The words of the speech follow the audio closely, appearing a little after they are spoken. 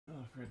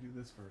try to do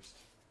this first.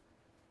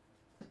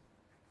 Oh,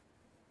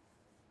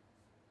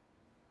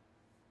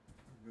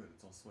 good,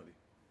 it's all sweaty.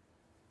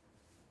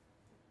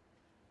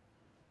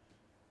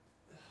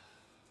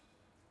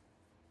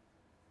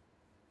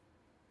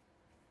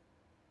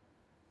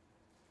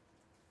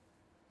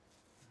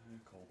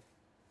 Cold.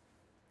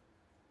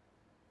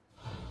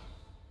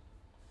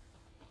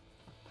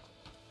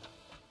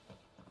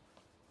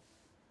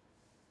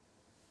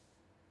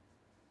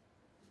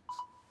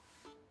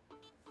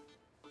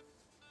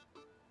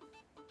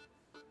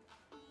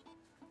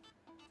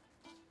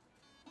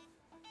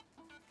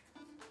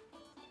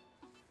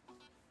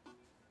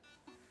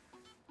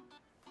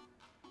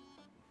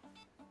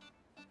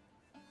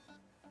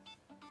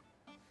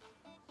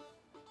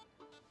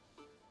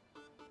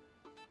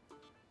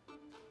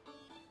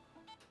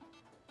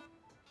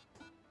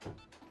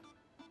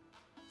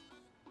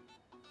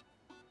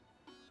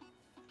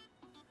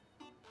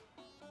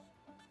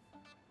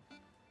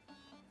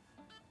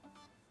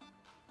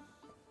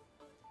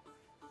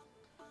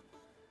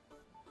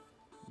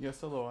 Yes,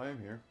 hello, I am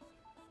here.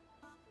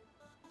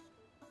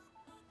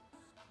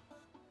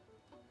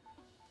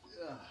 Let's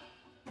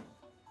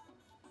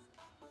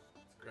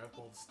grab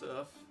all the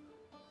stuff.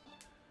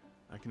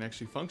 I can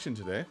actually function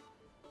today.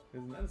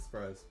 Isn't that a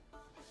surprise?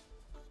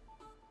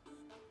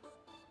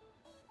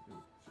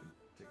 Ooh, should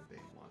take a day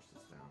and wash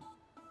this down.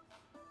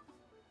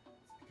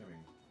 It's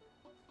becoming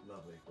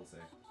lovely, we'll say.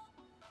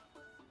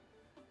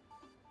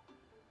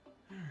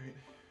 Alright.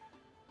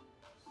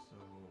 So,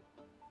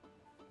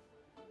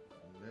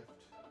 lift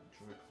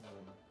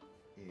Joy-Con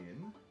in.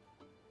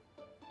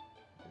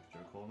 Lift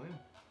Joy-Con in.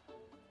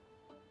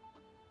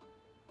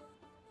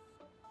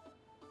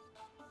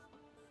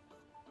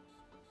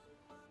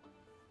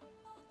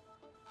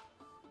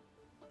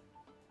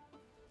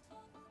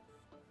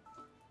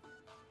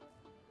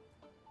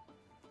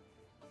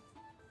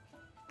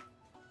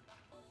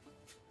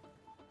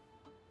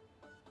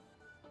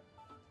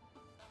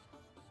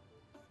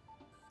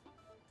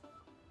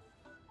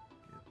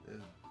 Get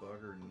this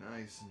bugger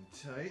nice and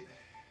tight.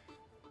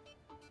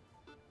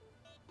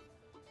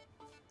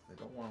 I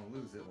don't want to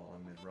lose it while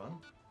I'm mid-run.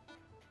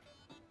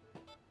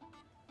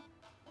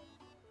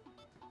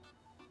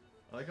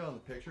 I like how on the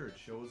picture it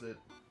shows it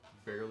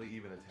barely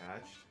even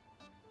attached.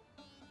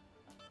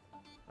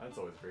 That's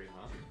always great,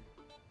 huh?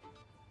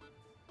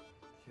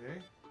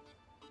 Okay.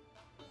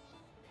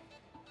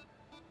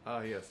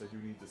 Ah, yes, I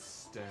do need to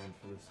stand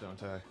for this,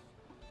 don't I?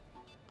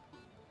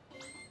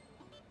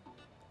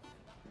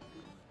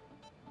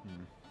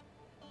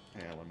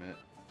 Hang on a minute.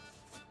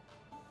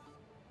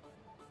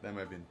 That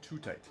might have been too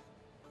tight.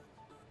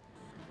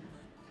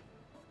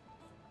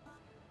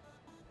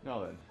 Now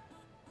then,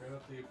 grab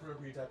up the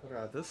appropriate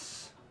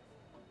apparatus.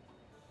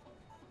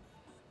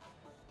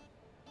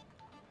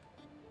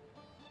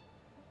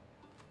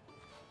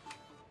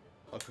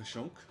 A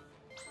kashunk.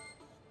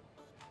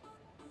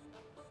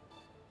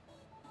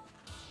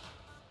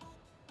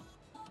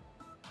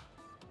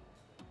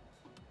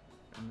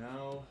 And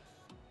now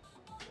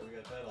that we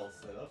got that all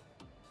set up,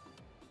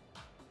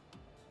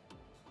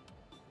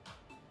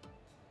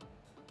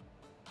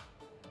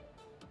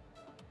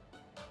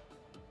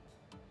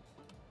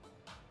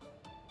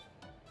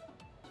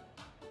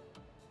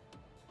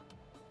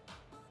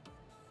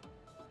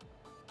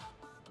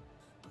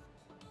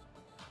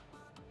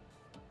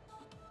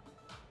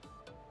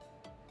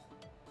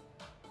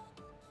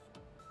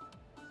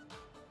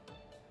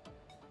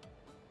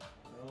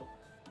 well,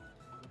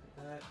 look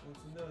at that once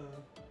and done.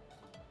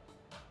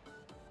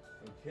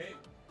 Okay.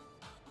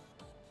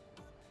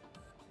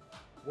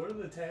 What are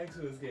the tags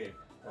for this game?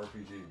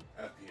 RPG,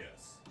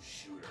 FPS,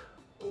 shooter,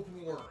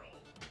 open world.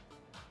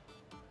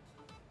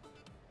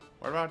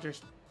 What about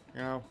just,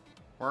 you know,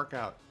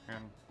 workout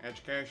and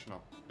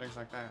educational, things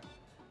like that?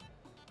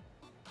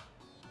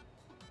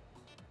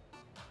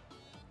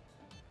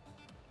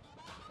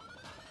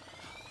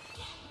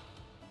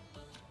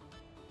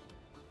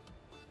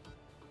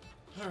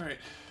 All right.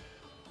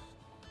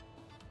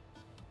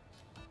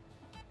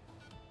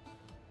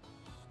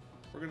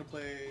 We're gonna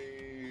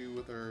play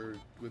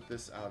with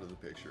this out of the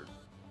picture.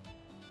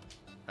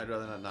 I'd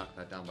rather not knock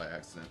that down by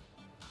accident.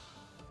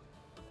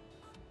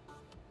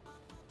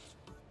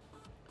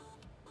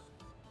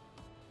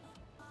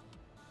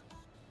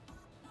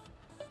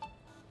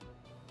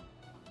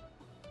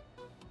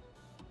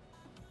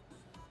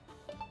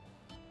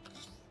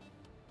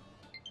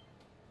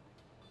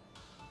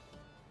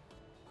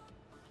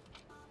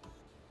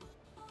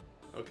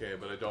 Okay,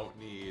 but I don't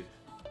need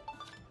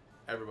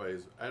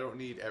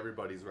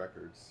everybody's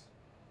records.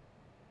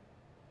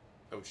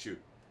 Oh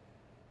shoot.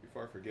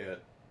 Before I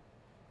forget.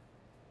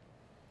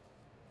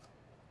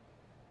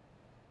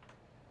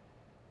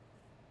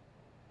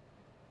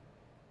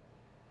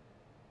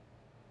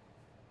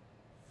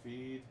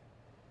 Feed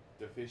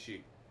the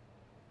fishy.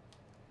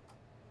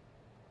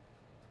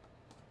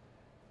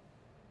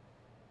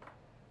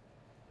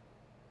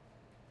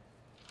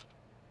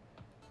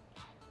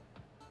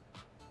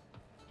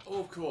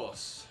 Of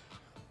course.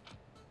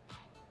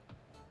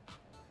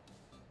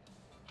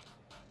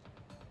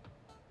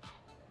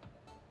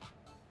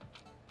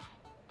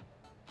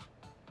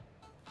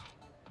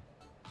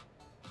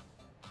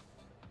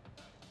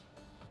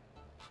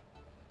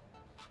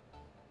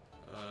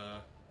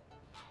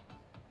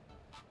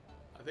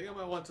 think I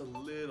might want a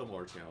little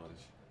more challenge.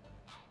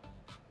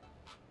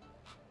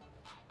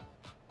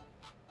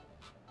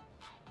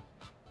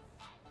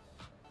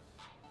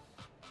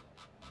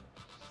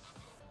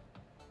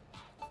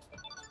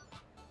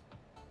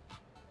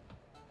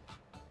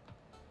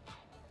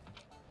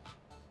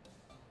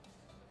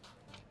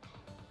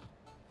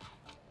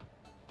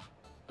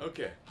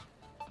 Okay,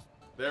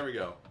 there we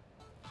go.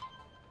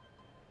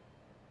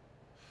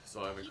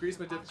 So I've increased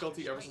my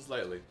difficulty ever so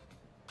slightly.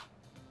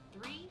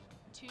 3,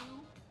 2,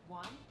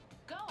 1,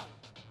 go!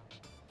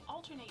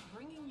 Alternate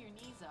bringing your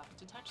knees up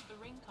to touch the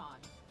ring con.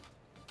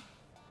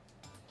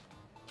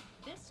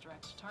 This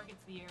stretch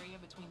targets the area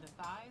between the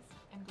thighs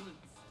and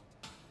glutes.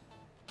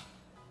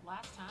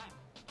 Last time.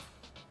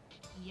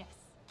 Yes,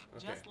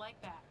 Okay. just like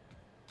that.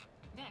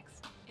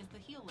 Next is the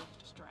heel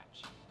lift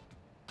stretch.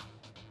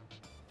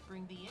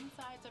 Bring the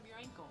insides of your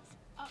ankles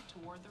up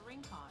toward the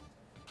ring con.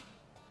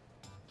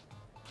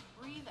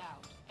 Breathe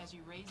out as you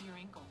raise your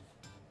ankles.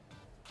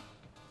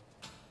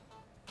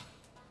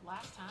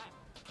 Last time.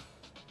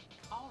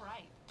 All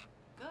right,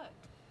 good.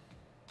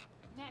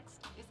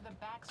 Next is the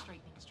back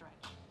straightening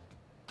stretch.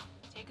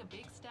 Take a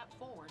big step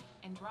forward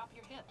and drop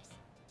your hips.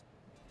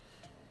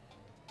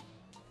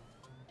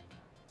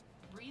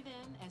 Breathe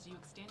in as you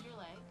extend your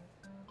leg.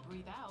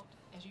 Breathe out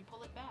as you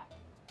pull it back.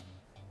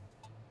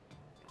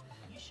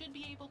 You should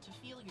be able to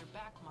feel your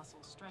back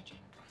muscles stretching.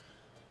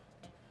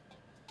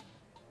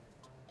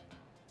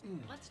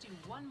 Let's do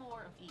one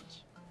more of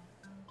each.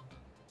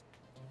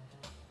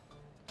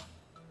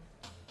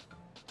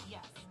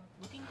 Yes,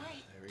 looking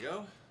great. There we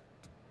go.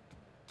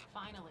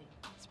 Finally,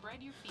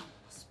 spread your feet.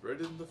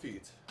 Spread in the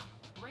feet.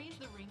 Raise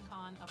the ring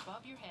con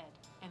above your head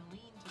and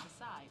lean to the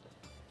side.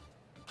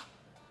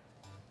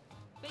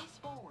 Face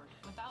forward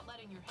without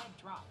letting your head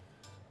drop.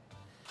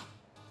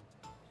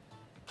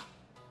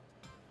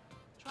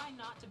 Try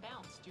not to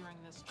bounce during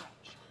this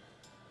stretch.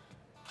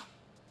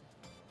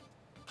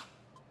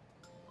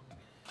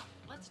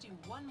 Let's do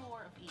one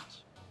more of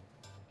each.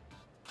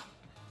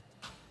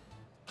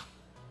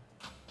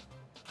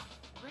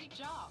 Great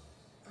job.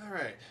 All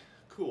right,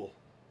 cool.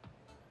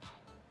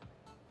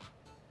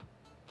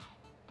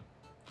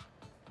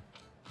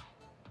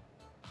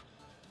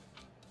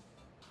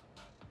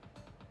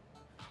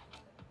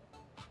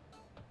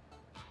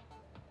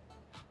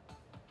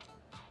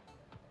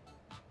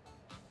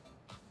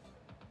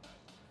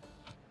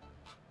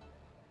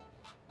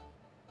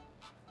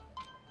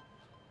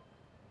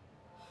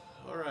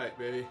 All right,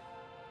 baby.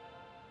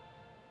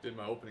 Did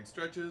my opening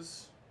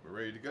stretches. We're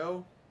ready to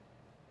go.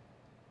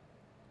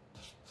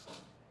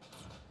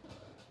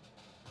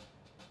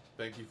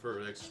 Thank you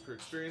for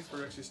experience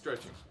for actually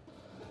stretching.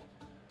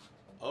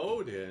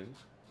 Odin.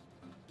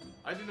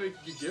 I didn't know you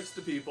could give gifts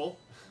to people.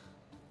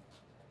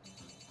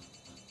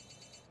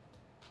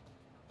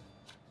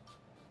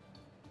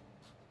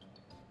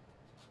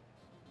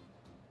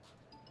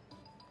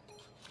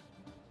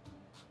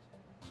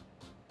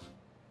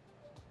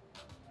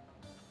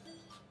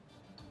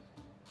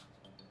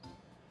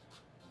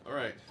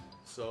 Alright,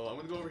 so I'm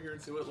gonna go over here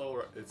and see what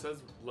level it says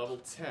level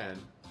 10.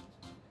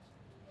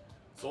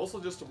 So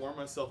also just to warm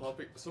myself up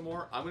some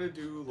more, I'm gonna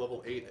do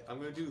level 8. I'm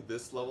gonna do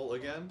this level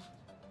again.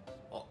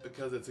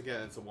 Because it's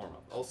a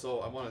warm-up. Also,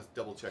 I want to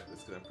double check this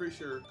because I'm pretty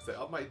sure, because I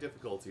upped my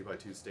difficulty by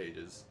 2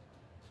 stages.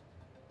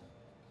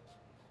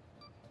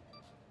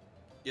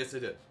 Yes, I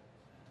did.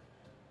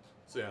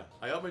 So yeah,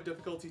 I upped my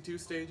difficulty 2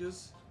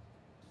 stages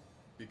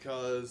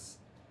because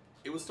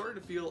it was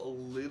starting to feel a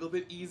little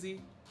bit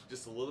easy,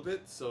 just a little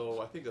bit,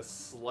 so I think a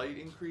slight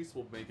increase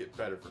will make it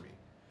better for me.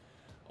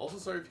 Also,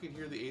 sorry if you can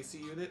hear the AC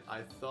unit.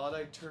 I thought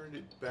I turned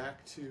it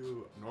back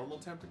to normal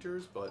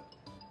temperatures, but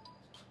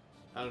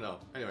I don't know.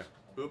 Anyway,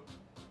 boop.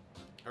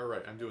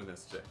 Alright, I'm doing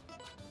this today.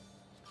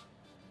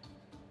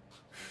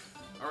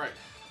 Alright.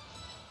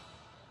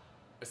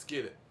 Let's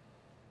get it.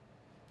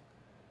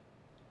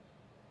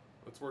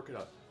 Let's work it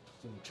up.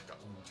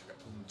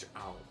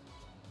 Ow.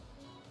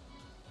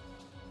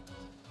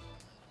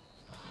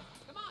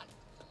 Come on,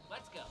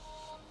 let's go.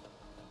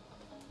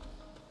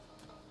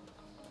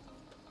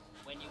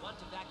 When you want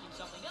to vacuum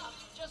something up,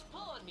 just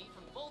pull on me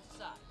from both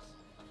sides.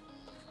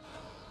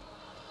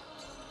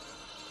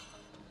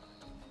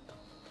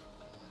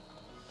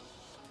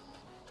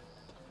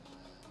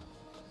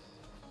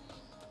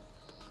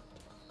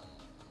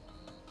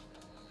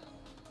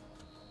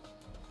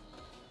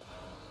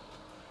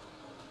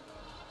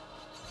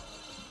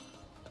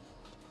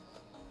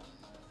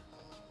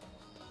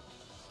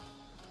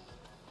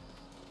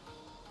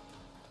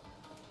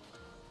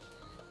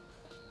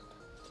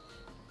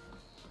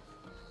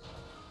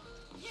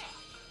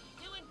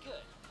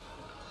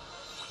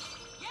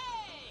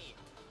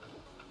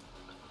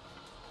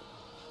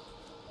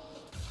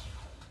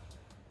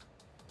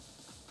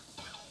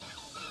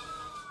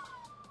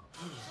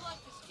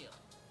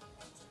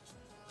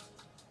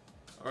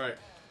 Alright.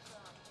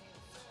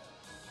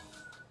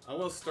 I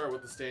will start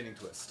with the standing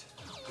twist.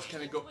 Just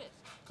kind of go,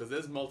 because it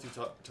is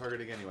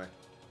multi-targeting anyway.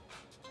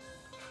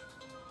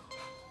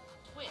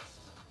 Twist.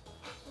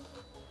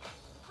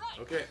 Right.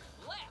 Okay.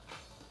 Left.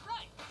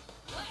 Right.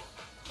 Left.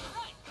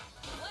 Right.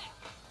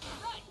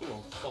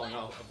 falling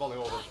off. I'm falling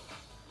over. Left,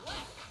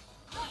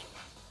 right,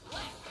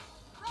 left,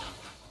 right,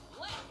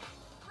 left,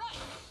 right,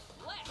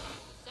 left.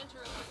 Center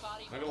of your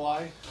body. Not gonna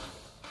lie,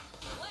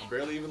 Left, I'm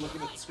barely even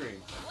looking at the right,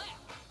 screen. Left.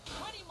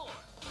 20 more.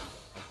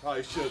 I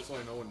probably should so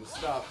I know when to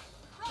stop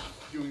Right,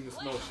 doing this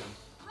left, motion.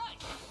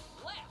 right,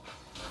 left,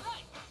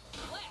 right,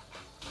 left,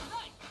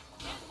 right.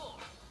 10 more.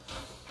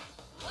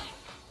 Left,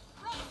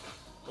 right.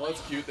 Well,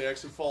 that's cute. They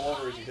actually fall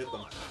over as you hit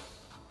them.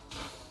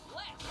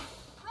 Left,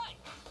 right,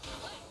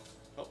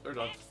 left. Oh, they're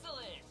done. Excellent.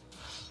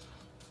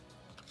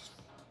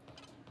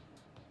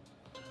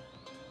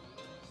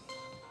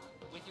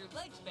 With your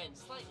legs bent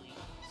slightly,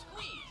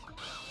 squeeze.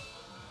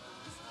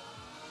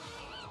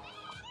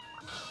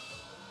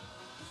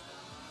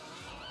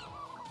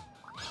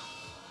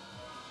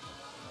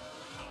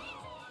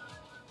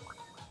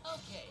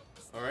 Okay,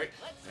 All right,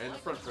 and the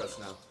front press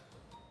now.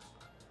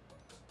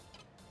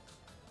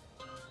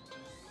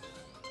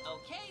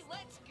 okay,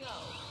 let's go.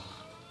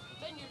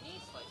 Bend your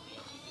knees slightly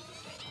as you do the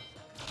same.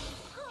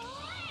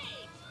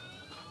 Great!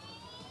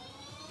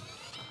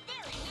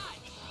 Very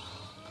nice.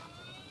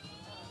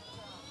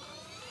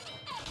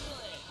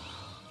 Excellent.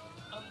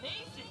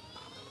 Amazing.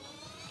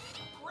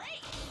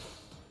 Great.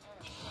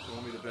 You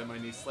want me to bend my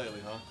knees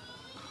slightly, huh?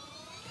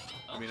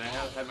 I mean, I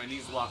have had my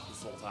knees locked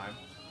this whole time.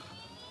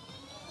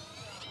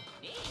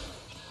 Neat.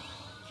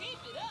 Keep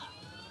it up.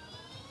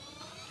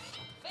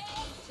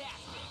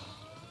 Fantastic.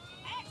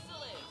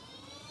 Excellent.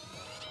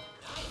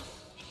 Nice.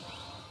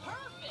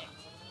 Perfect.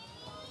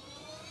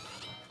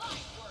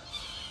 Fine work.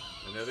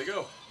 And there they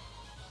go.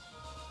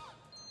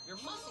 Your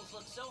muscles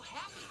look so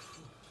happy.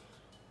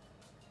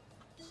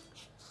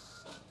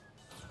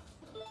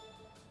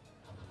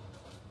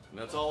 And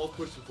that's all I was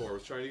pushing for,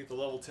 was trying to get the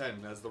level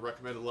 10 as the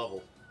recommended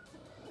level.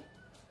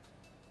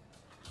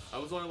 I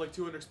was only like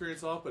 200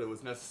 experience off, but it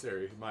was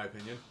necessary, in my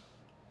opinion.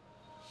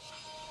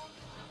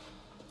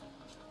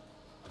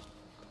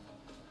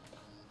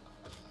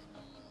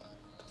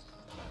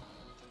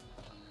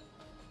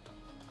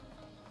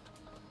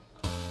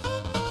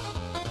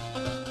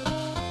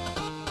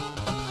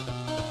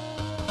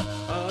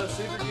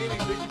 Saber Gaming,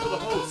 thank you for the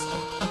host.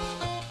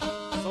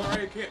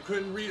 Sorry I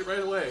couldn't read it right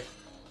away.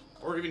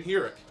 Or even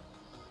hear it.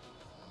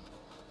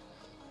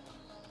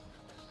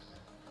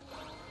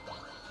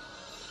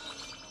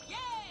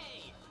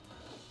 Yay!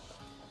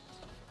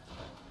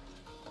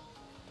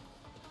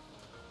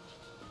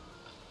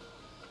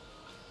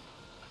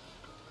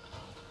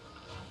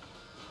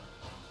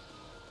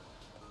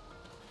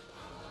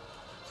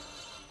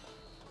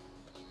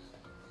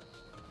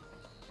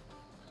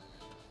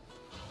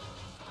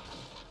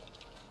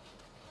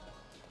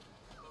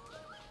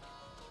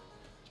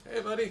 Hey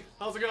buddy,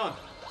 how's it going?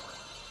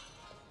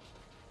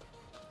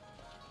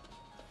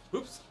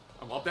 Oops,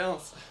 I'm off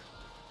balance.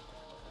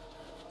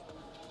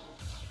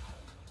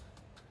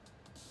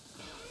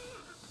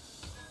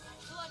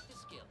 Select the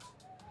skill.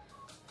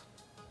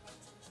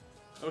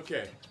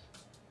 Okay.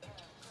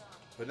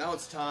 But now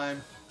it's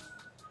time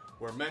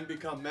where men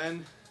become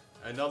men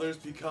and others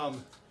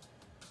become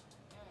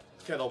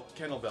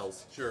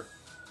kettlebells, sure.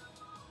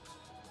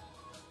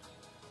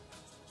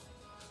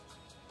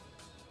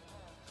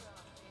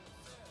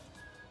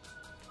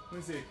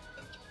 Let me see.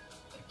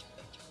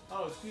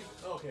 Oh, it's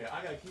Keith. Okay,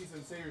 I got Keith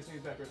and Saber's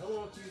names backwards.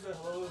 Hello, Keith.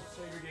 Hello,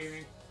 Saber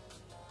Gaming.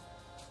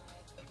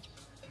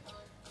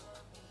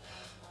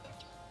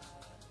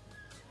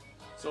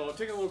 So I'm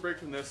taking a little break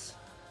from this.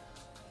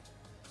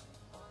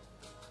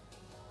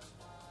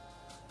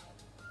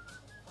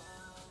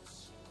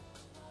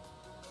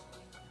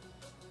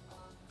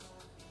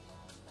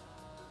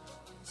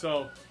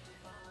 So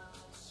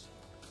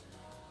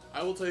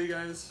I will tell you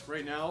guys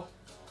right now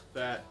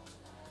that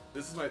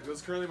this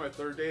is currently my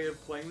third day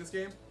of playing this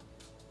game.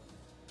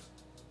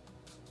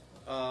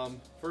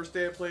 First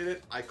day I played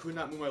it, I could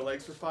not move my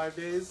legs for 5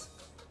 days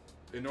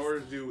in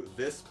order to do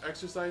this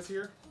exercise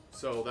here.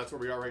 So that's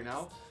where we are right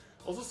now.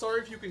 Also,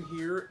 sorry if you can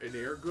hear an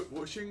air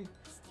whooshing.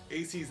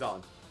 AC's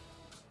on.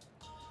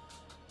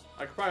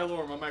 I could probably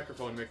lower my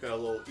microphone and make that a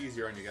little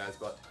easier on you guys,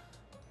 but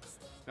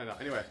no.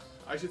 Anyway,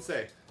 I should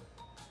say,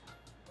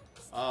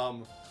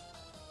 for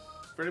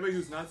anybody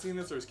who's not seen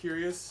this or is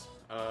curious,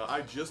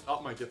 I just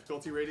upped my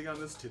difficulty rating on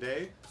this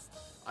today.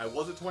 I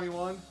was at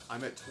 21.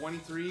 I'm at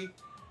 23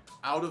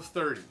 out of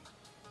 30.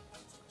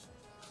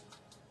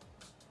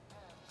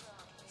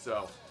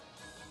 So.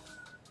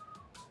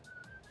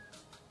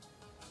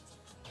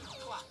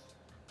 Squat.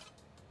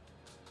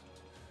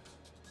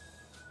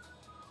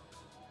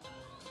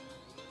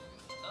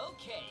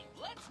 Okay,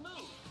 let's move.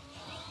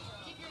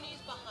 Keep your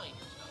knees behind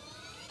your toes.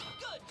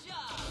 Good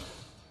job.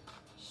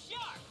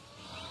 Sharp.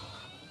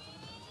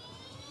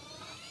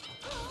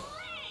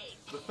 Great.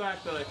 The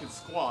fact that I can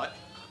squat,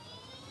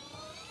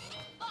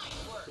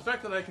 Fine work. the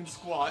fact that I can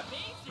squat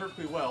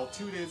perfectly well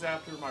 2 days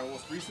after my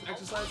most recent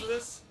exercise of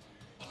this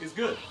is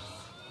good.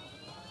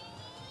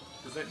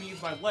 Because that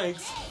means my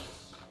legs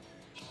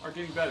are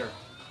getting better.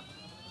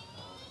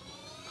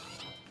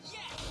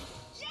 Yes!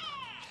 Yes!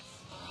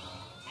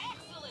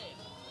 Excellent!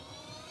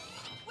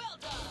 Well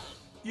done!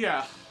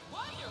 Yeah,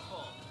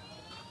 Wonderful!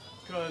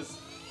 because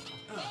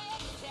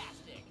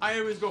Fantastic. I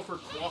always go for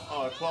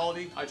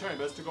quality. I try my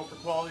best to go for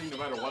quality no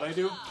matter what I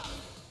do.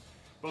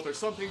 But there's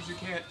some things you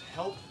can't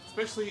help,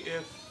 especially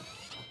if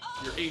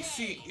your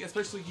AC,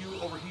 especially you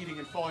overheating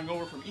and falling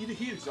over from heat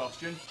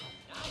exhaustion,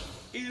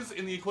 is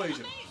in the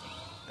equation.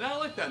 And I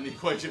like that in the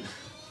equation.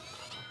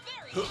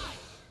 Very nice.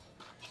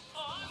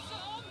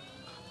 Awesome.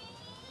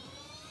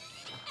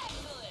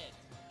 Excellent.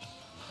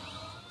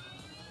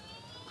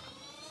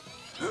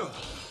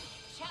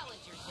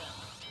 Challenge yourself.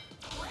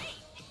 Great.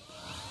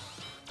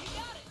 You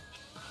got it.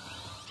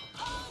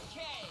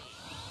 Okay.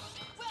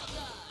 Well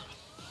done.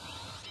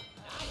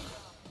 Nice.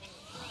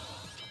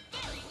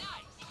 Very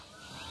nice.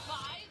 5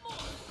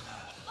 more.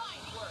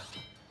 Fine work.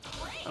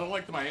 Great. I don't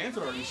like that my hands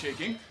are already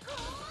shaking. Great.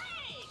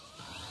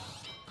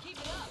 Keep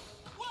it up.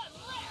 One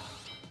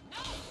left.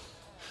 Nice.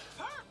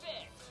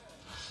 Perfect.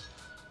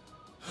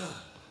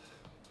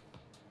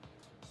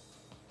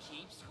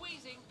 Keep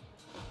squeezing.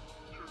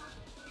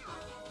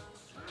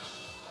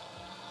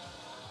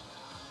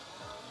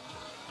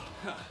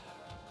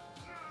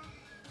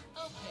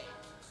 Okay,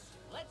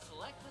 let's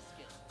select the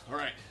skill. All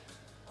right.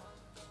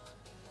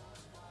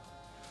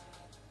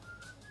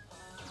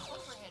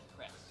 Overhead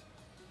press.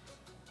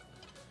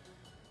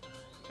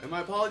 And my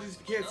apologies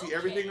if you can't see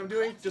everything I'm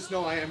doing, just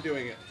know I am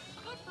doing it.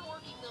 Good for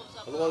working those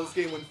up. Otherwise this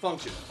game wouldn't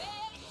function.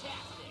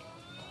 Fantastic.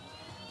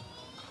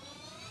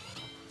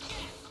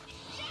 Yes,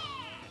 yes.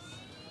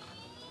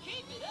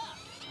 Keep it up.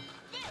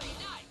 Very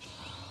nice.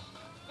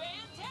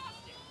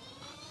 Fantastic.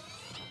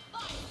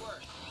 Fine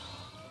work.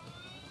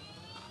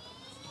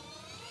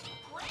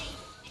 Great.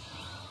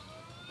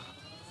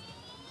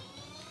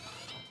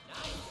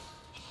 Nice.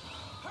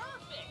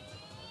 Perfect.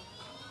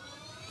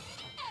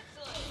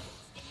 Excellent.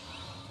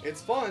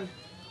 It's fun,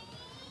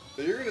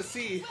 but you're gonna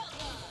see, Well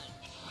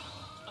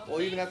done.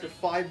 well, even after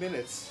 5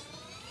 minutes,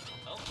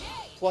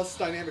 Okay. plus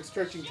dynamic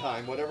stretching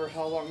time, whatever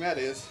how long that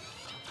is,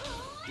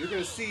 you're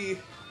gonna see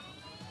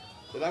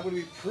that I'm gonna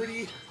be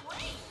pretty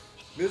Great.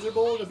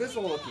 miserable and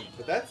abysmal looking.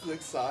 But that's the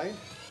sign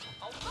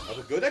All of a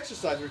right. good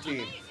exercise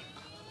routine. Amazing.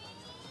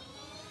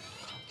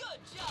 Good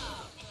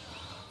job.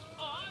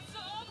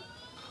 Awesome.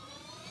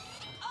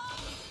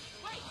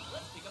 Great.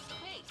 Let's pick up the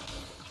pace.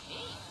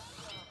 Neat.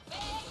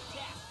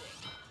 Fantastic.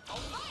 All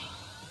right.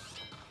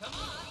 Come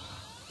on.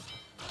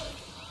 Good.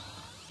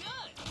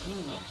 Good.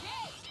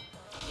 Okay.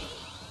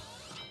 Neat.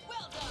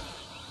 Well done.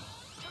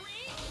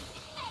 3.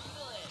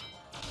 Excellent.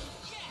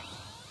 Yes.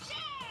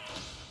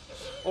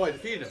 Yes. Oh, I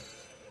defeated him.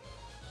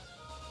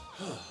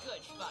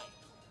 Good fight.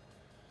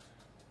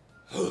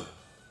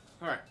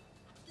 All right.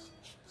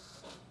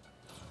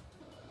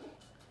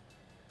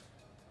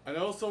 I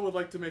also would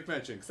like to make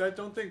mention, because I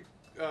don't think,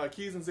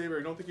 Keys and Xavier,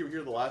 I don't think you were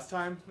here the last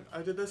time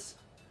I did this.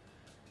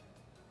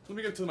 Let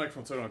me get to the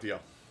microphone so I don't have to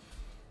yell.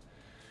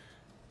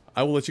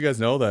 I will let you guys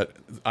know that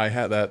I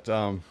had that,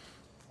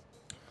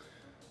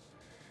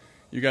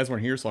 you guys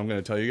weren't here, so I'm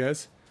going to tell you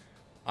guys.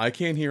 I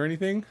can't hear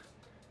anything,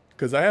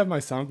 because I have my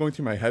sound going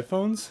through my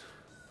headphones.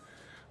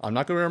 I'm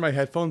not going to wear my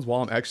headphones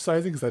while I'm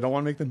exercising, because I don't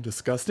want to make them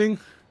disgusting.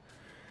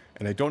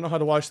 And I don't know how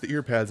to wash the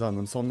ear pads on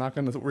them, so I'm not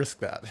going to risk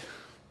that.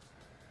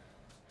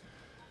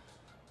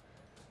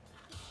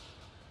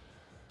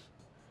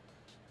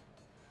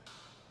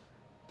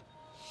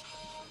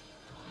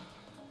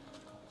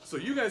 So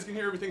you guys can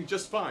hear everything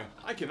just fine.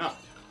 I cannot.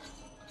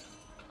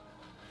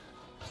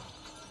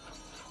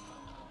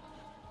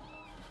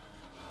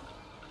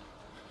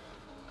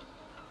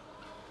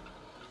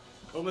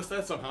 We'll miss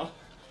that somehow.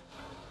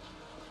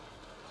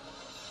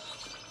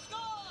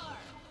 Score.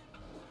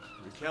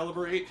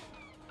 Recalibrate.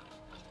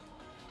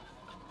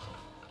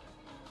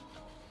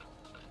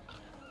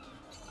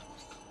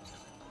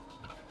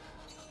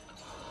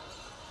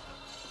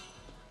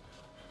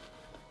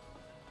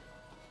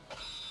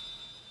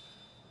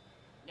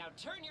 Now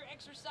turn your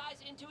exercise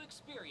into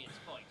experience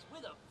points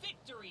with a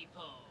victory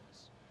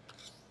pose.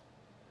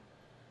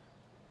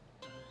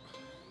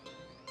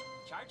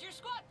 Charge your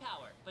squat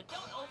power, but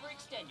don't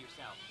overextend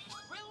yourself.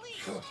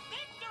 Release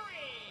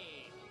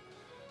victory!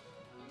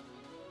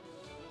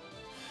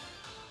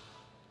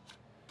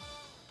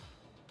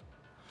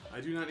 I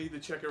do not need to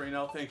check it right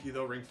now. Thank you,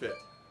 though, Ring Fit.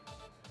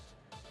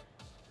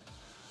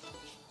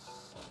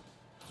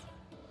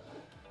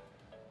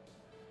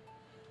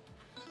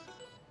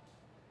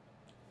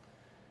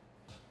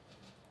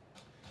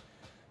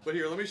 But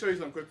here, let me show you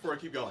something quick before I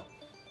keep going.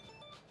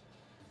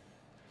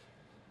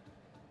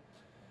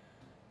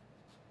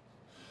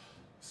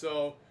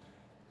 So,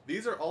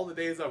 these are all the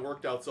days I've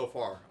worked out so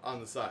far on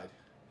the side.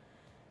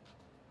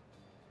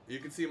 You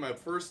can see my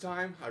first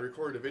time I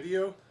recorded a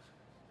video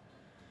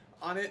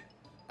on it.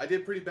 I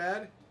did pretty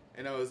bad,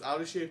 and I was out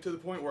of shape to the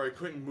point where I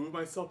couldn't move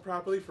myself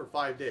properly for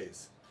 5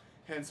 days.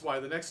 Hence why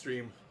the next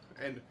stream,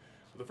 and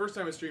the first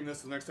time I streamed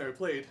this, the next time I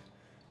played,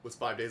 was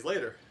 5 days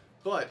later.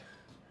 But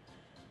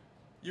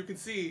you can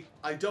see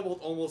I doubled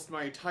almost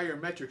my entire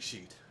metric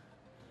sheet.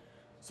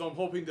 So I'm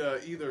hoping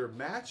to either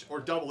match or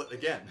double it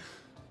again.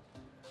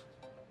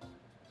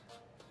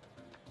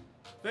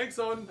 Thanks,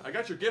 Owen. I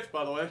got your gift,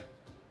 by the way.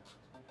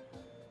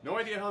 No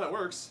idea how that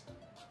works.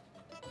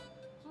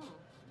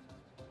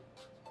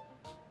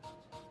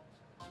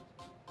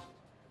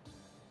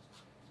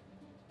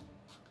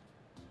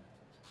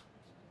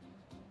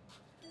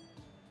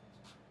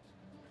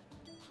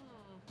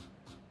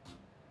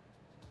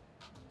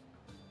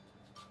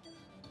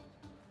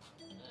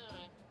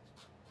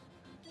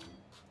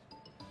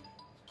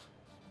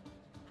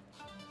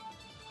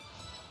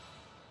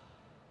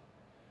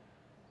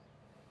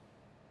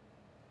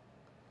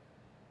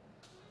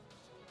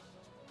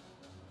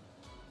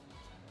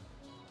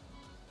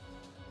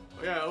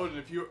 Yeah, Odin,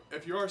 if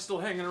you are still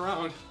hanging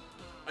around,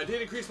 I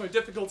did increase my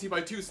difficulty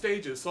by 2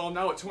 stages, so I'm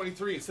now at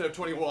 23 instead of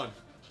 21.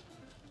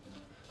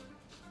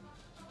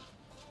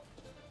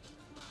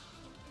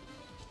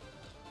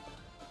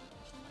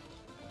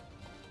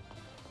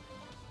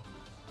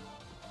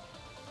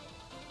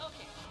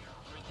 Okay,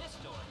 for this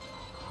door,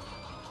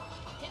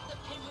 hit the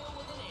pinwheel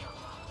with an arrow.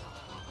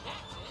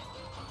 That's it.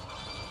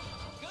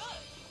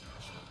 Good.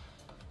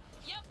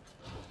 Yep,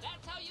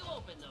 that's how you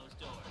open those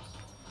doors.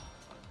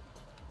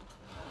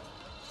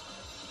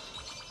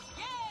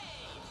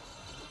 Yay!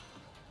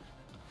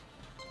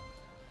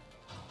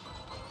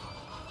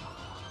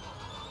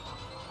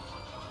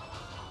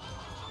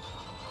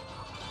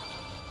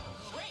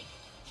 Great.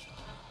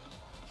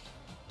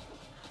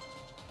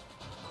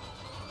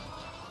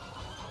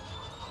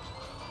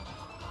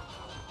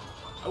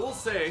 I will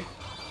say,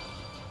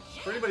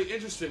 for anybody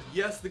interested,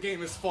 yes, the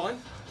game is fun,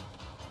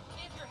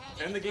 If you're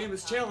having and the a game tough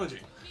is time, challenging.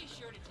 Be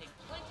sure to take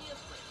plenty of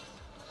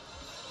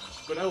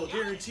breaks. But I will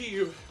guarantee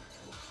you,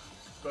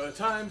 by the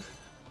time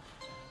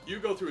you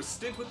go through a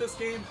stint with this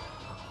game,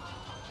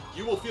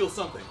 you will feel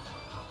something.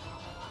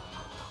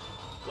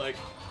 Like,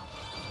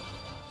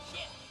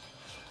 Shit.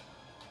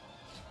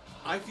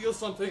 I feel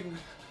something,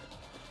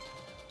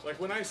 like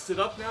when I sit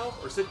up now,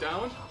 or sit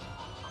down,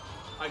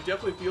 I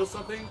definitely feel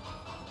something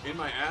in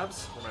my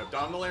abs, or my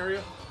abdominal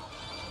area.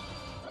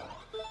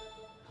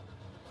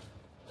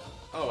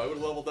 Oh, I would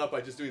have leveled up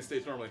by just doing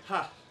stage normally.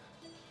 Ha!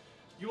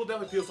 You will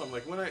definitely feel something,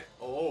 like when I,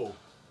 oh.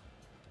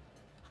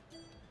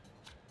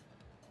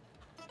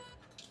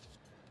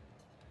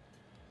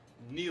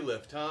 Knee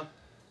lift, huh?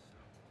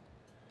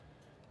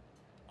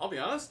 I'll be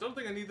honest, I don't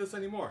think I need this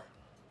anymore.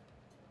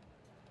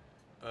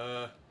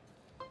 Doing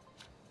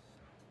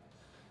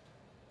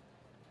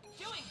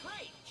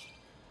great.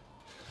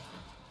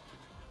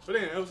 But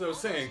anyway, as I was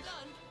saying,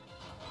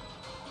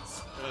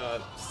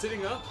 Done.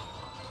 sitting up,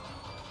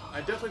 I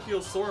definitely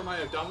feel sore in my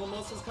abdominal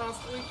muscles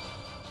constantly,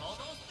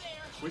 Almost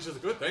there. which is a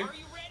good thing. Are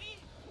you ready?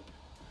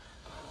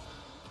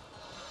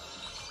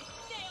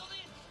 Nailed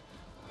it.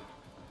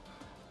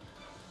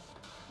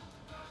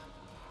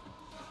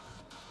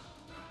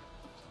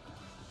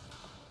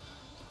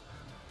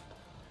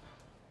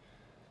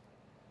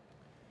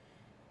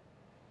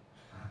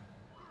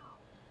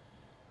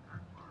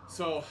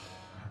 So,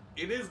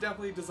 it is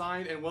definitely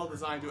designed and well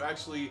designed to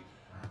actually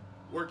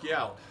work you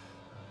out.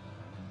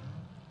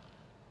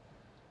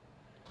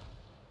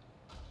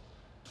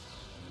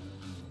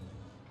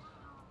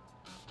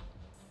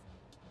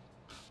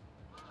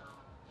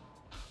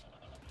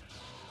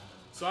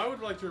 So I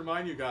would like to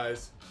remind you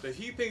guys that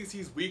he thinks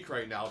he's weak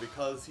right now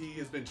because he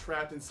has been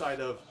trapped inside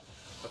of,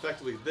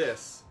 effectively,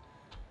 this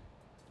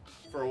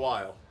for a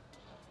while.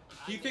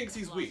 He thinks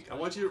he's weak. I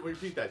want you to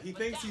repeat that. He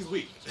But thinks that he's won't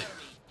weak. scare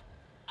me.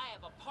 I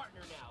have a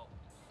partner now.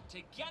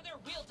 Together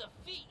we'll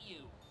defeat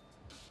you.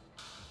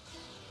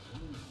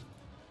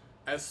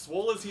 As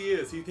swole as he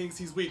is, he thinks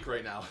he's weak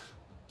right now.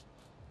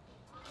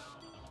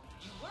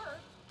 You were.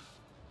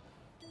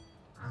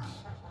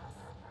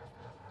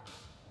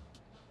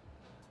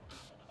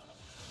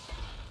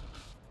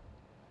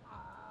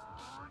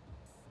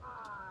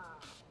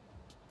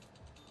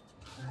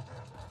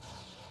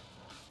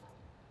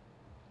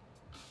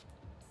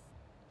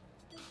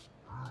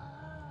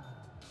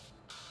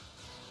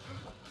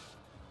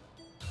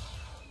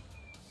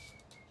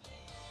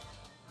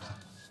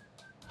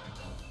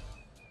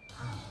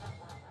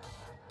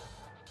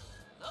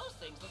 Those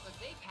things look like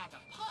they pack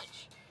a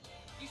punch.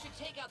 You should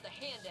take out the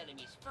hand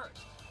enemies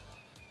first.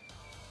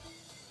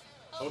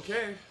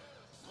 Okay.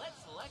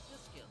 Let's select the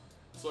skill.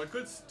 So I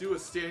could do a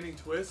standing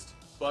twist,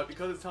 but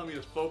because it's telling me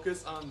to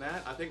focus on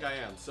that, I think I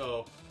am.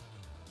 So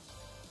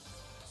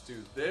let's do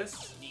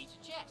this. Knee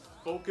to chest.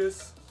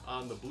 Focus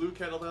on the blue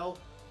kettlebell,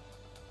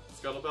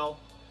 scuttlebell.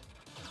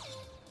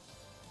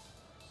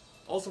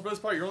 Also, for this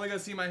part, you're only gonna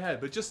see my head,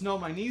 but just know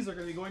my knees are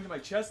gonna be going to my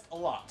chest a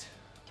lot.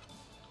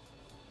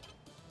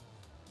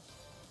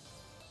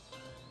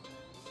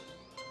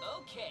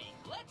 Okay,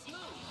 let's move.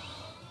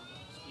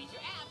 Squeeze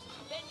your abs,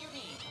 bend your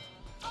knees.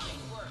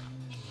 Fine work.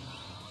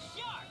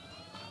 Sharp.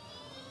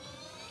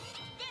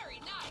 Very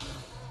nice.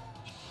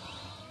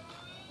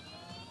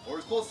 Or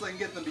as close as I can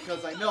get them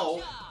because I Good know,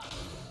 job.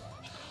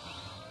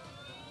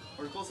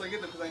 or as close as I can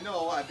get them because I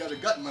know I've got a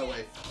gut in my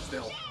way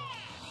still.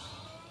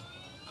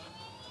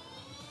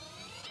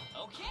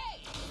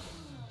 Okay.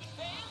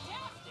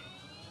 Fantastic.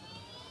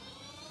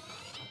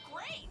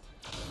 Great.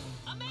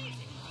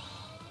 Amazing.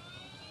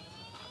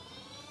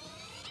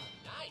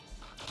 Nice.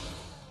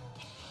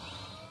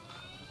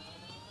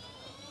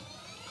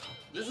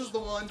 This is the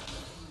one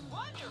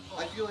Wonderful.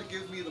 I feel like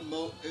gives me the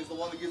most is the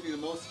one that gives me the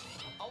most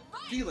All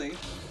right. feeling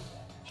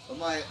of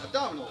my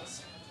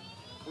abdominals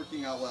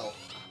working out well.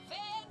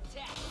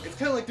 Fantastic. It's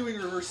kind of like doing a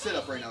reverse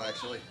sit-up right now,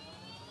 actually.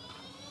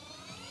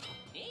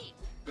 Neat.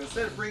 But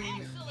instead of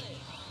bringing Excellent.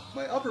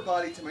 my upper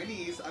body to my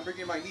knees, I'm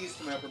bringing my knees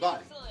to my upper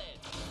body. Excellent.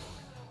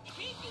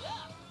 Keep it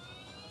up.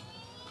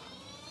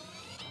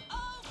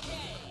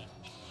 Okay.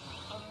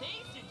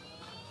 Amazing.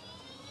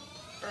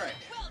 All right,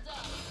 Well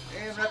done.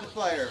 and rapid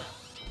fire.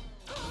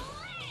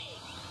 Great.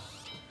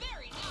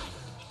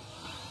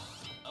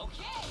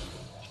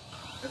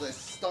 as I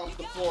stomp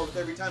the floor with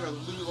every time I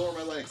lower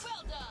my legs.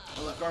 Well done.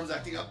 My left arm's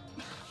acting up.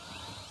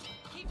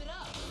 Keep it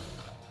up.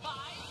 5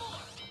 more.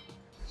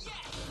 Yes.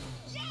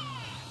 Yes.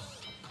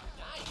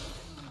 Nice.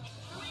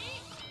 3.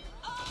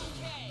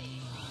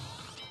 Okay.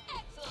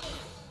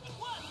 Excellent.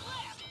 1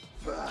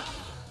 left.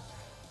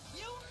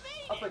 You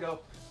made Up I it. go.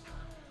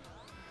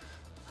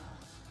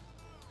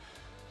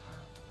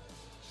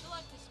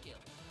 Select a skill.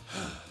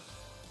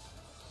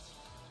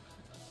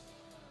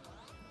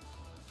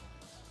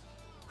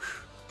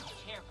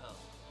 Chair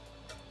pose.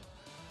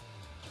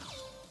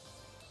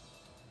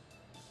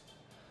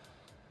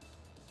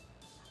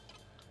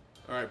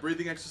 Alright,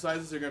 breathing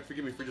exercises. You're going to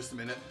forgive me for just a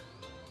minute.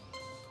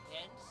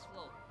 Then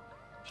slowly.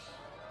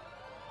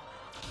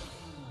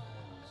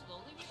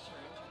 Slowly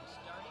return to the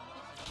starting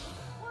position.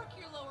 Work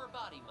your lower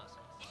body muscles.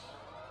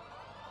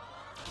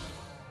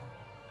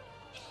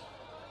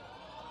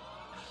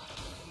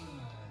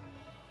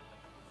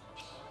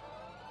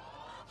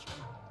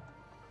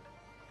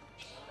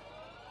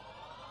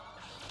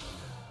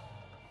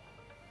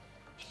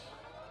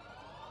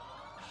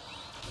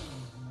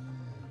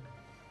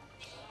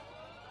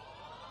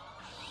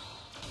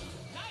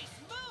 Nice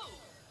move!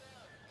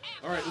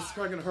 Alright, this is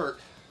probably going to hurt.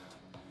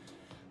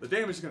 The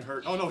damage is going to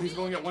hurt. Oh no, he's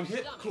going at one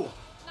hit? Cool.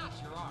 Not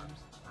your arms.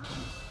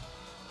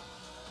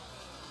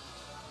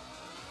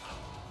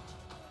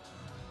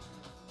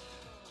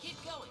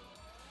 Keep going.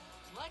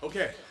 Select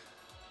Okay. skill.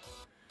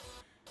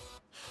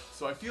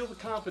 So I feel the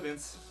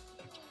confidence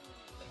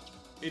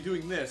in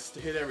doing this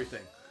to hit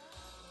everything.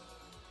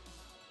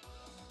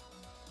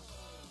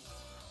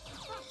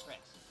 Front press.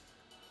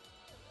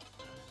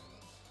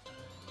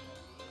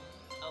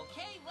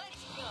 Okay,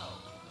 let's go.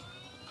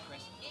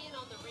 Press in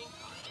on the ring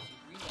card as you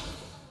breathe out.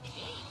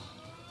 8.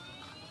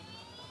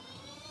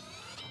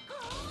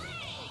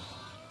 Great!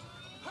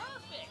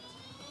 Perfect!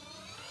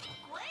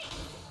 Great!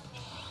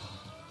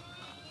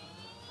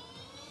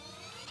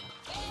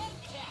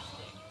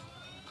 Fantastic!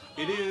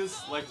 It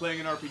is like playing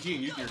an RPG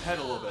and using your head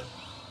a little bit.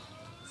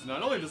 So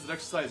not only does it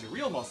exercise your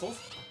real muscles,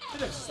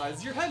 it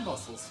exercises your head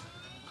muscles.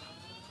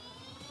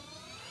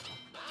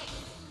 Nice!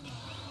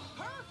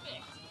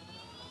 Perfect!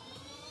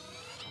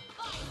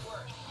 Fine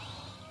work!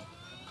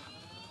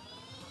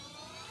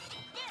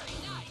 Very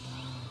nice!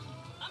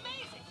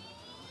 Amazing!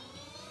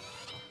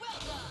 Well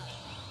done!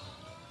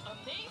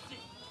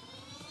 Amazing!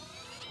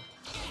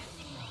 Yes!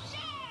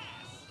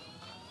 Yes!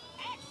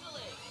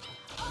 Excellent!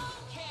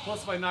 Okay!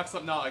 Plus, if I knock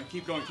something out, I can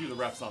keep going through the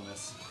reps on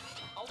this.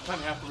 Kind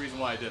of half the reason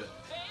why I did it.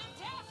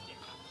 Fantastic!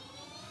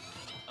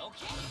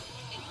 Okay,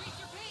 increase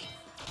your pace.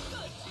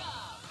 Good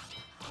job.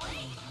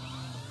 Great.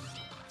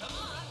 Come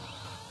on.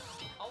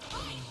 All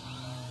right.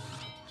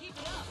 Keep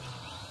it up.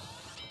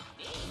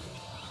 8.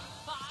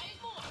 5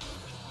 more.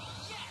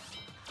 Yes.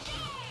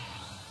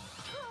 Yes.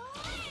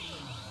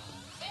 Great.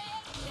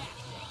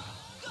 Fantastic.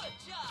 Good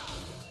job.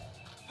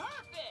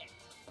 Perfect.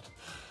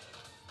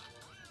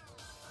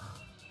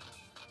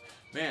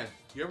 Man,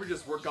 you ever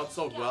just work out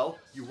so well,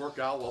 you work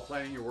out while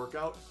planning your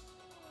workout?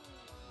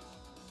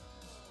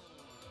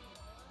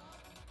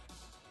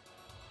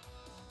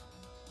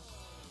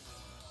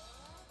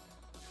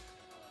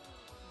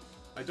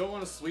 I don't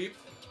want to sweep.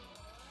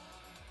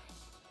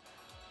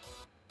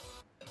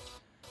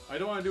 I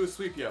don't want to do a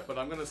sweep yet, but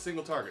I'm going to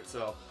single target,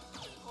 so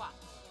Squat.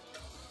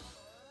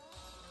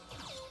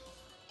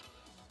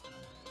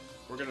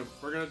 we're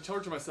gonna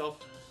torture myself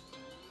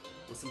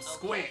with some Okay,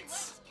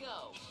 squats. let's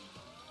go.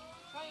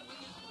 Try it with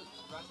your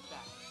glutes thrust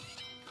back.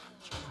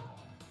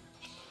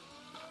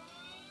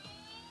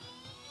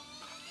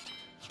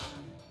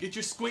 Get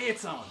your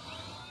squats on.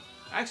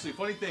 Actually,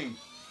 funny thing,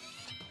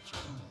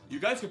 you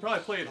guys could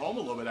probably play at home a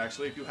little bit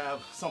actually if you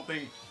have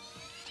something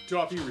to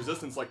offer you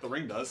resistance like the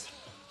ring does.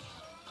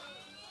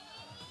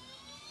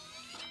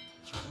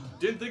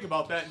 Didn't think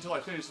about that until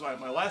I finished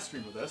my last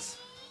stream with this.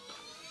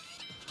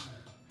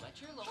 Let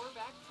your lower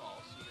back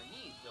fall so your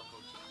knees don't go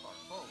too far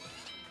forward.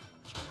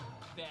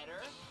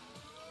 Better.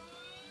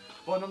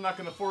 But I'm not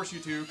going to force you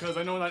to because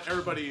I know not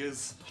everybody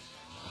is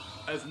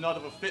as nut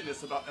of a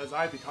fitness about as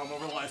I've become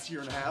over the last year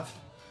and a half.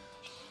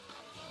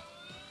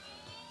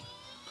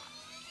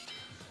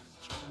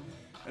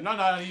 And I'm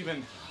not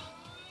even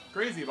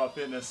crazy about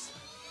fitness.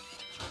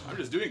 I'm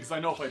just doing it because I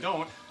know if I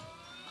don't,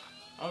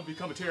 I'm going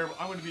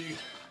to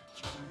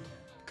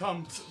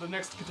become the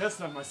next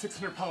contestant on my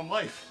 600-pound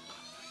life.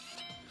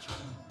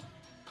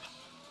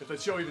 If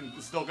that show even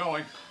is still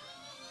going.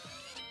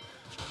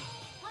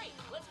 Great.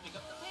 Let's pick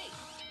up the pace.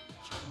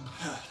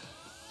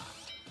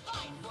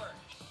 Fine work.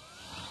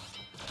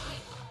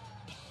 Nice.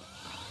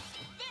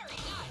 Very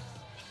nice.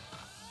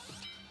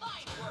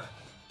 Fine work.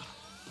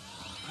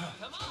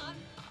 Come on.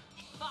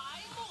 5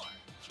 more.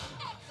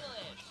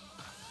 Excellent.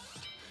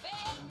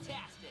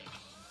 Fantastic.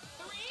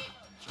 3.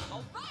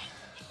 All right.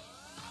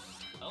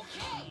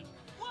 Okay.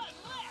 1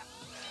 left.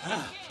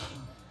 Okay.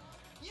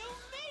 You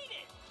made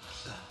it.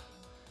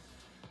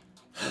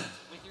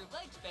 With your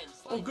legs bent Oh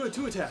slightly. good,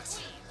 2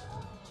 attacks.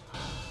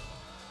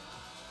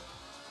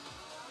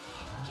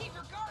 Keep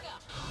your guard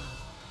up.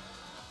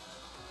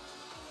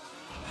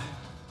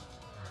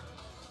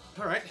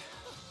 Alright.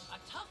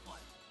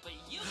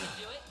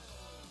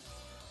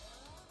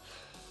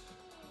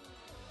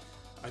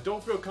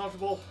 don't feel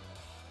comfortable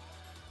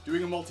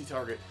doing a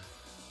multi-target.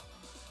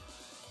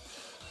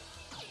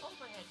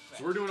 Overhead So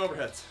press. we're doing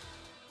overheads.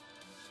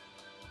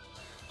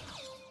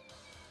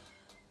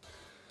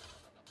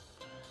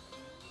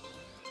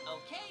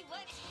 Okay,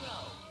 let's go.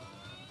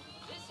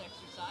 This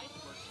exercise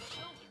works your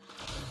shoulders.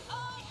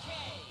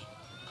 Okay.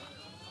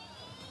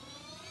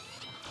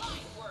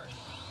 Fine work.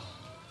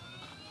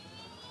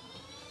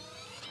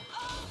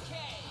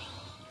 Okay.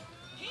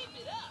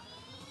 Keep it up.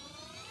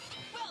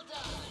 Well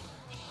done.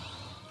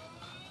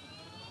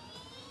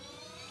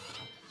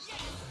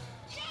 Yes.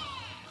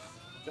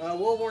 Yes.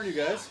 We'll warn you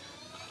guys.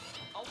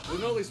 All I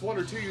know at least one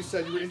or two you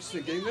said you were interested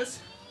in getting this.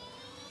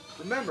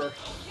 Remember,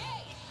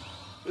 Okay.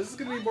 this is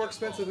going to be more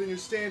expensive than your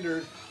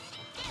standard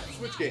Very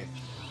Switch nice. game.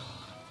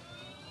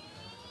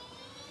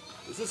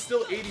 This is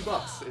still 80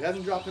 bucks. It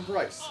hasn't dropped in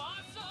price. In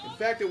Awesome.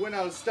 fact, it went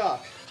out of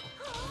stock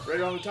right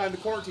around the time the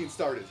quarantine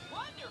started.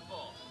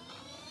 Wonderful.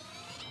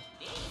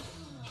 Neat.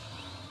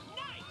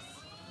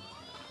 Nice.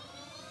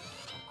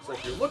 So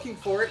if you're looking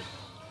for it,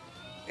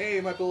 A,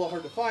 it might be a little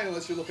hard to find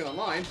unless you're looking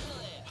online. Excellent.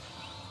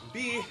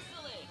 B, Excellent.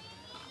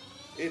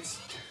 it's,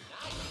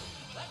 Nice.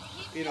 Let's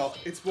keep you know,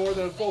 it's more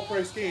than a full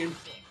price game.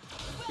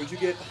 But you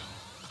get,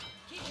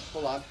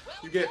 hold on,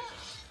 you get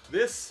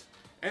this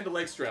and a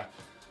leg strap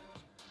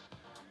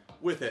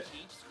with it.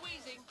 Keep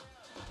squeezing.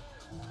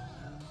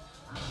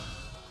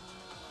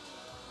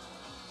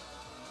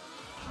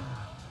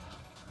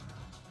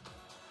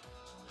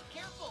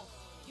 Careful.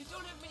 You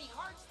don't have many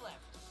hearts left.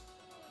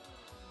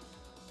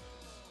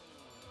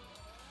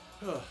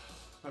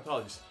 My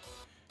apologies.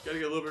 Gotta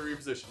get a little bit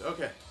repositioned.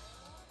 Okay.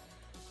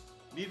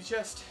 Need a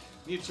chest?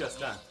 Need a chest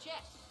time. Chest.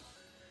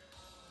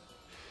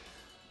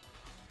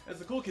 As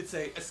the cool kids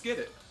say, a skid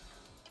it.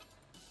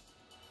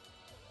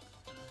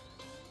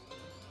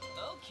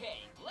 Okay,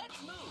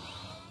 let's move.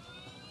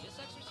 This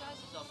exercise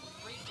is also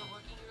great for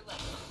working your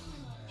legs.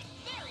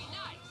 Very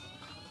nice.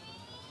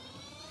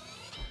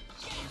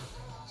 Yes!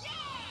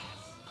 Yes!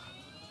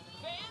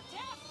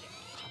 Fantastic!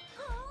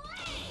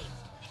 Great!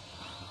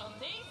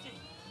 Amazing!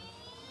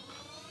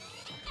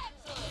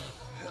 Excellent!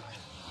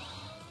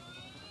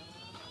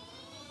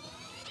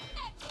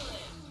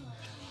 Excellent!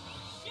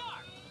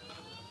 Sharp!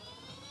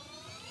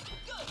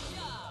 Good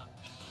job!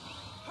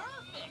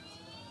 Perfect!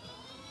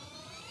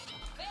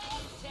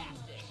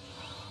 Fantastic!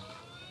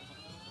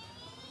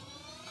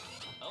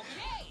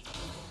 Okay!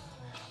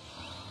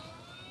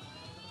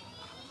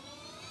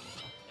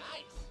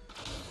 Nice!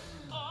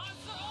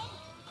 Awesome!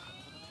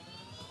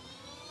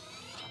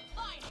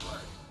 Fine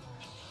work!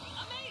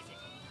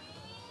 Amazing!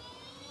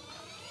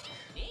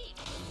 Neat!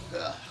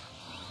 Ugh.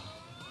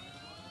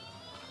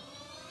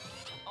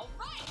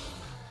 Alright!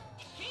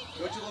 Keep it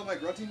Don't you up. love my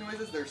grunting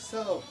noises? They're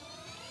so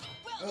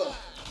Well Ugh.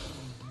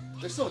 done!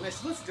 they're so nice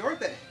to listen to, aren't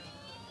they?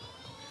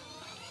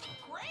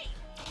 Great!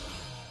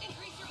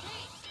 Increase your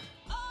pace!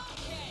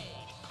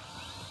 Okay!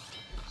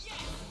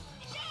 Yes!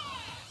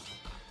 Yes!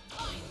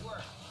 Fine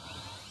work!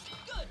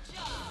 Good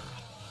job!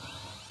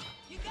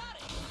 You got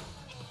it!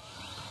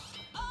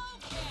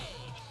 Okay!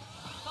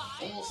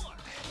 5 Almost more!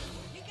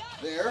 You got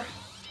it! There.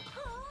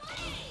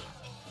 Great!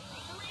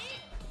 3!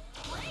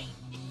 Great!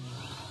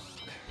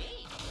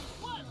 Neat!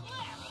 1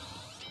 left!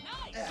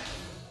 Nice! Ah.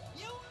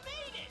 You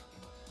made it!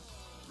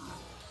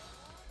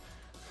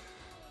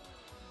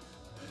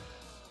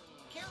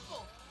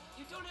 Careful!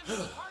 You don't have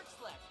any hearts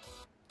left!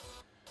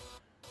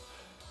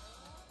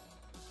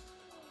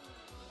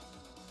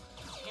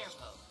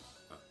 Careful!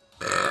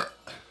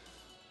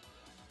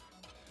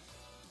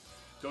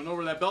 Don't know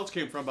where that belt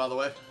came from, by the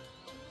way.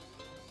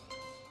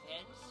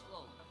 Bend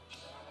slowly.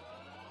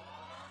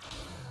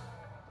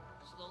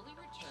 Slowly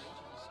return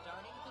to the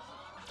starting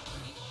position.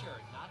 Be sure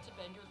not to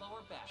bend your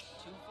lower back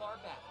too far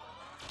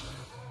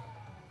backward.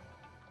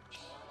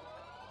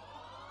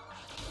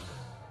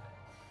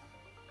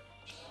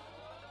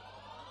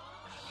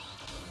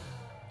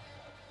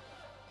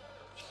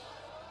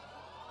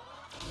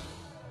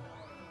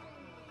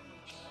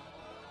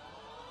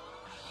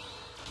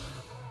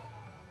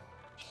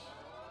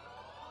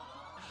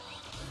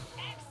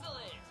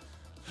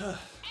 Excellent!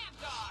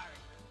 Abguard!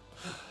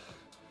 You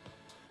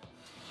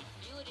should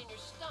feel it in your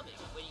stomach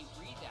when you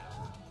breathe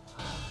out.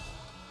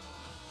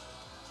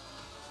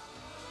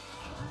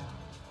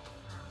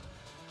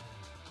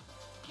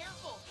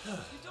 Careful!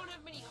 You don't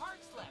have many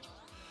hearts left.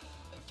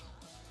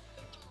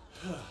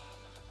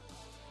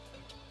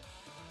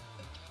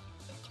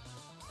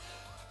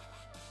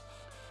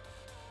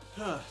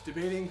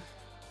 Debating.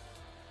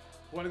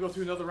 Want to go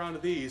through another round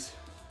of these.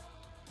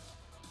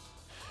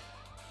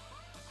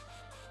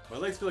 My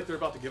legs feel like they're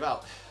about to give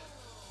out.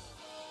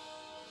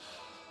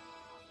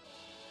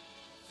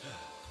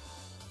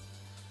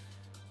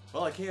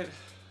 Well, I can't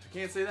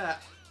say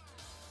that.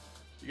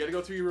 You gotta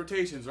go through your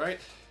rotations, right?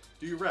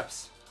 Do your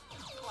reps.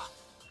 Squat.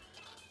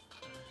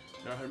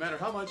 No matter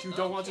how much you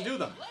don't want to do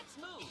them. Let's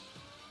move.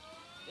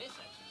 This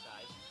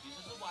exercise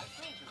uses a wide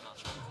range of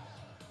muscles.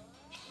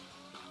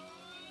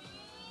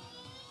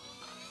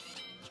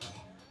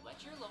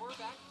 Let your lower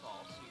back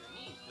fall so your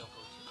knees don't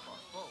go too far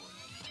forward.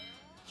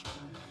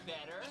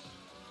 Better.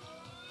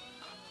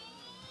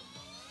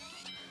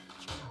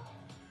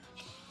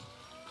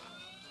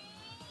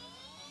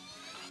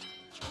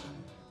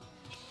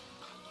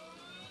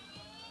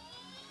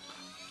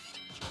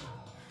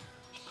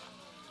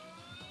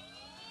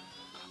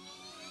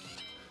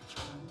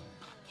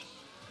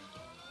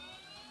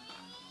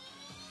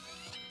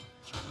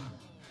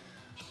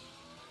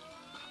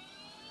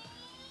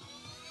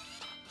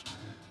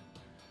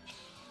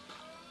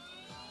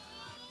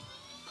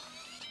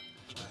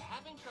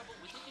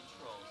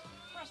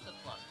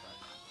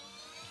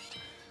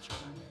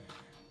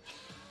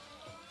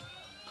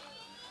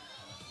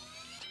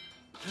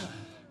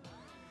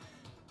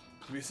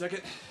 Give me a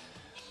second.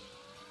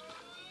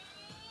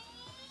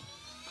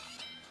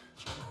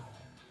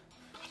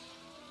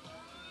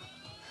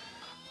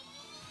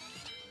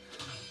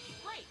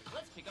 Great,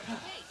 let's pick up the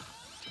pace.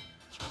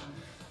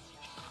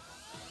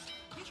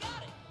 You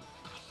got it.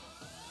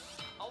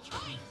 All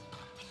right.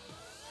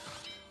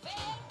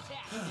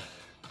 Fantastic.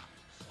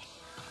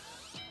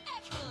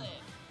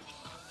 Excellent.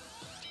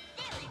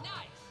 Very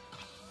nice.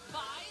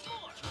 5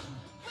 more.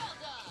 Well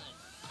done.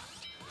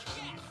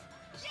 Yes.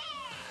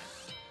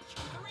 Yes.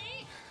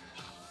 3.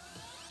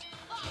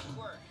 Fine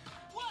work.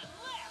 1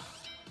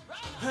 left.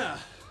 Right on.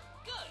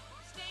 Good.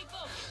 Stay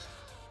focused.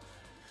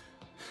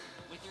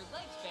 With your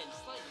legs bent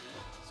slightly,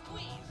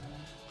 squeeze.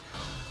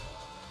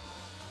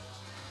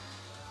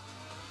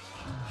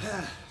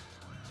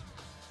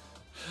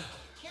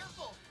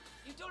 Careful.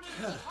 You don't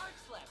have any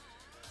hearts left.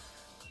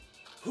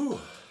 Whew.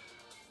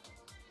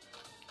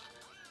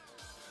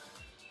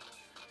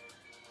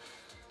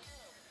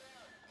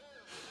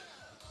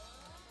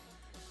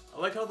 I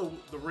like how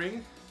the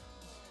ring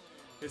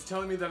is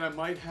telling me that I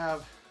might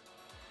have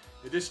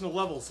additional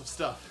levels of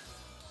stuff.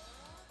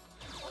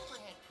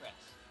 Overhead press.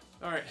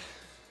 Alright.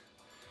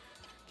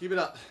 Keep it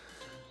up.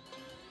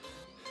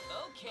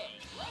 Okay,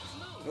 let's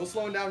move. No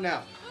slowing down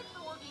now. Good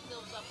for working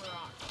those upper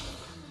arms.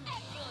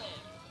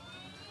 Excellent.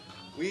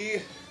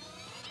 We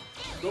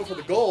go for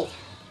the gold.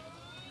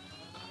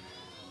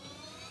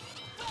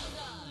 Well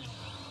done.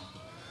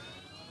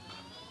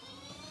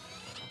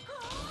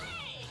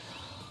 Great.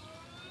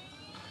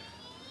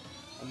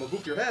 I'm gonna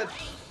boop your head.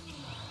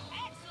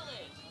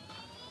 Excellent.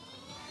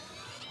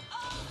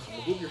 I'm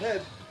gonna boop your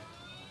head.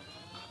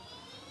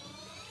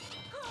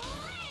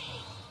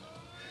 Great.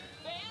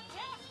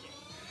 Fantastic.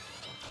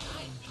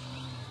 Nice.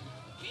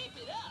 Keep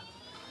it up.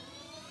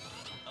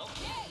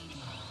 Okay.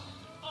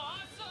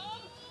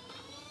 Awesome.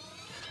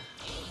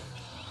 Neat.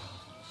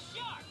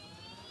 Sharp.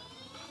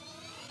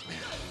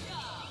 Good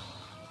job.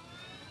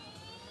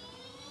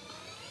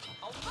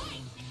 All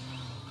right.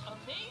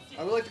 Amazing. I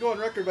would like to go on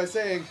record by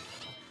saying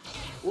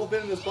we'll have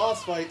been in this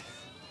boss fight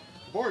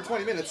for more than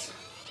 20 minutes.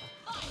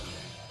 Fine.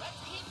 Let's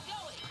keep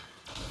going.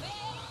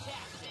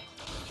 Fantastic.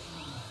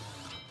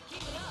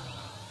 Keep it up.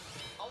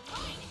 All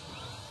right.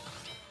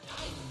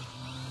 Nice.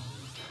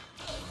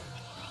 Good.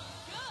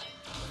 Good.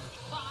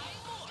 5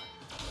 more.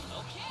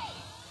 Okay.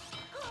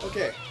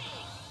 Okay,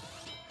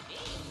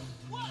 Neat.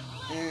 1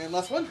 left. and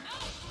last one.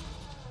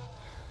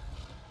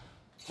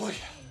 Oh yeah.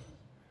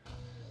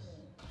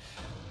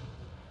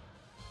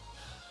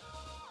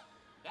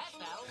 That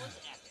battle was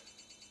epic.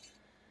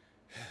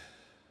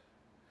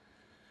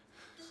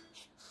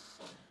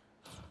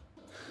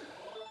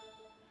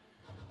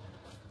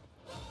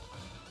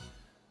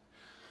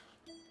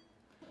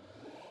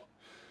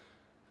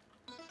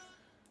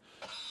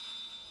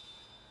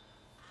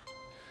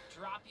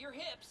 Drop your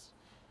hips.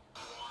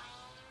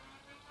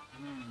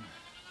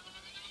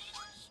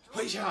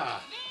 Hoi-ya!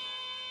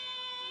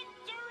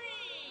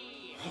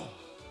 Victory!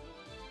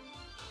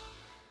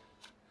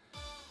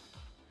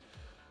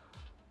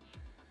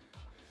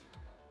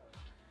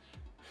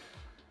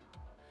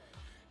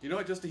 You know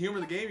what? Just to humor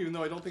the game, even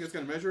though I don't think it's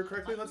going to measure it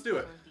correctly, let's do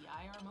it. Over the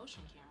IR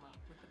motion camera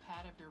with the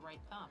pad of your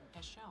right thumb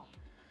as shown.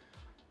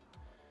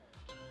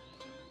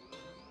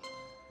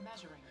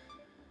 Measuring.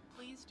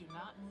 Please do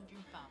not move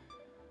your thumb.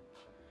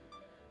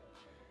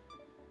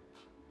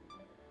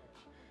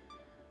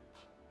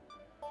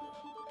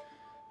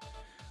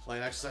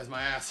 Line exercise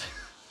my ass.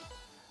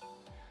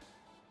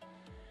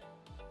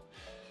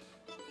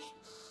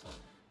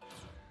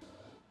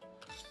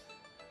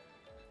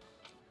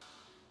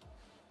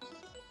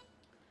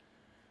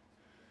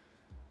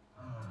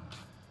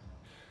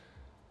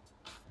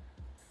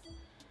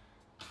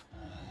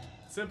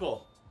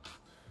 Simple.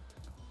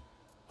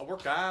 A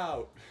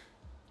workout.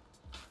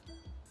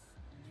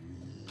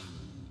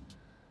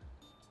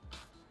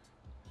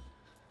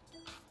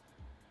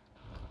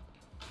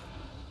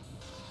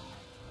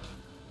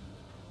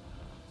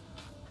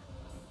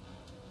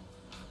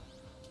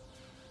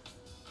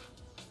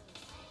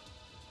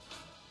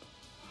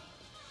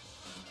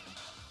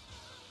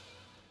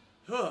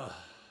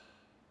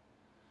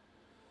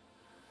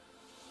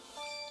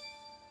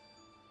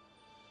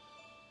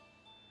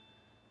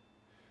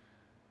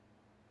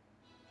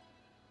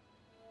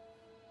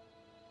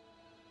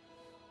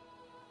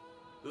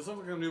 This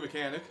looks like a new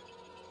mechanic.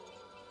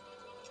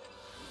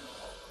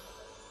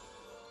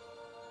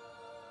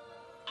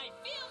 I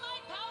feel my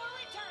power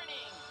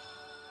returning.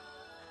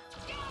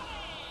 Got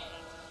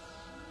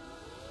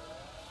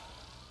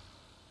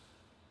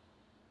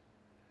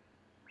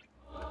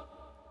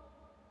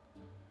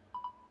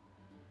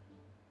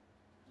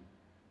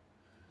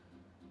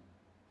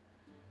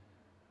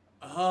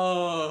it!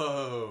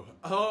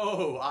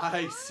 Oh,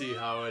 I see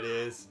how it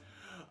is.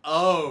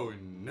 Oh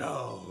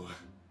no.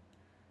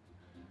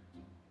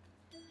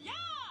 Yeah!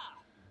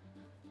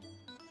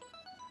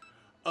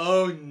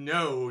 Oh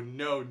no,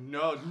 no,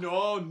 no,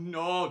 no,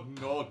 no,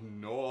 no,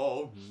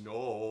 no,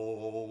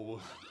 no.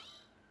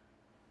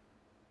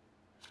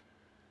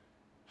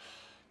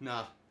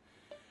 Nah.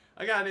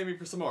 I gotta name me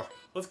for some more.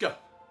 Let's go.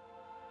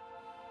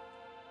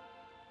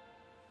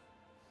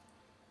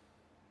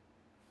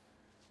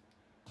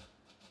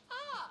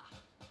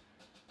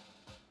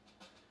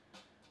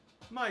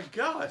 My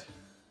God!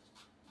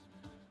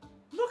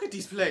 Look at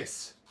this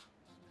place!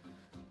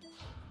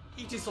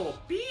 It is so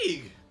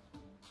big!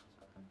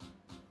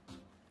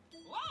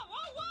 Whoa,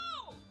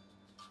 whoa, whoa!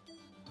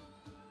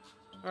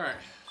 Alright.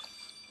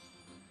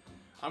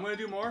 I'm gonna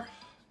do more,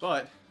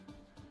 but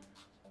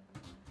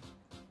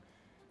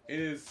it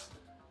is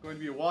going to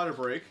be a water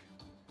break.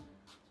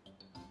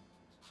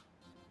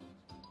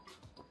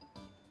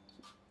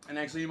 And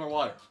I actually need more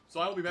water.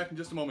 So I will be back in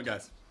just a moment,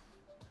 guys.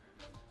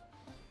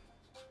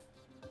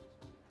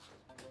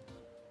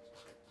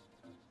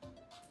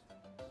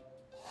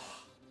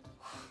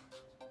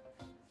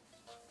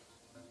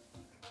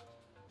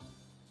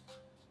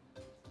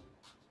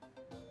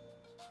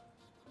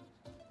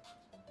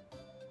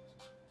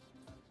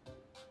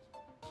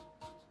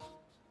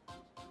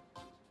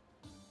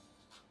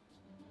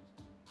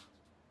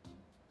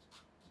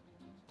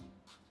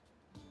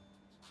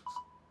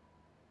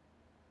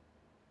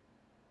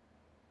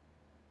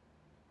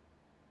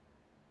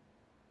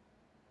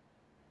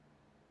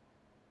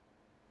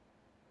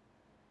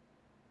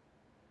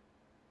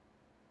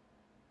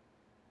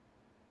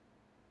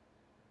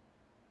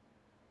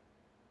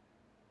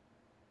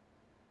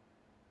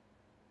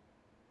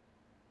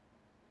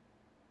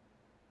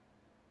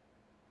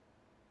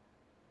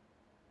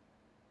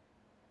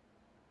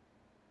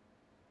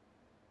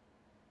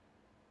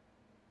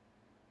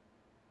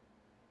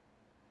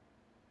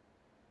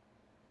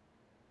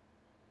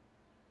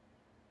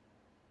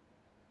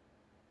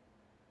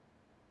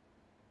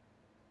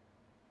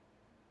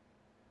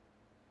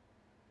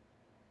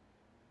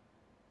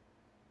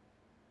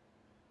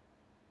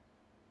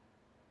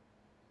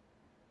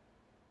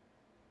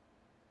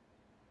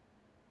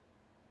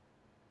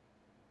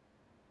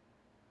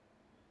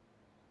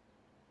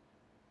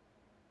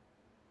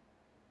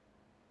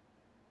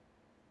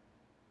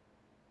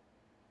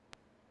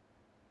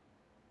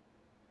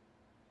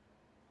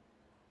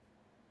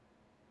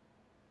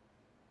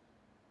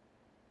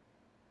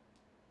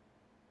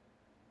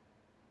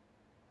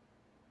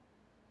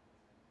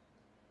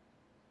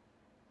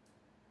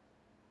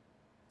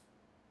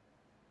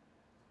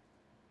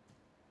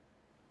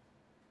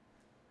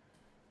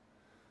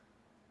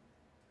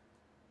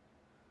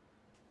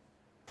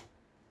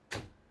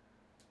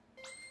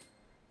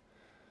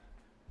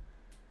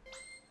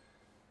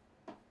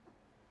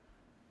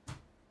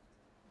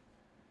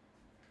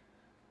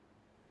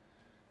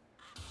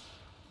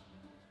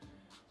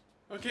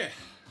 Okay,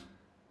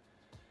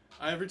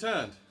 I have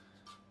returned.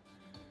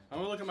 I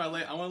want to look at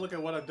I want to look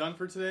at what I've done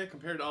for today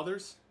compared to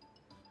others.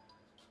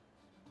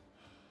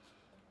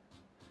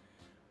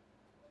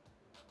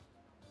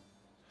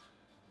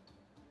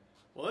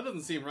 Well, that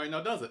doesn't seem right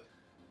now, does it?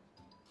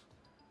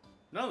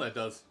 None of that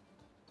does.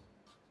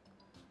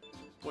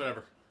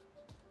 Whatever.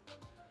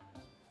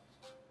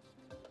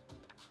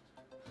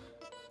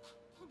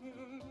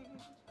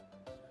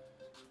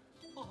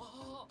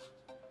 Oh.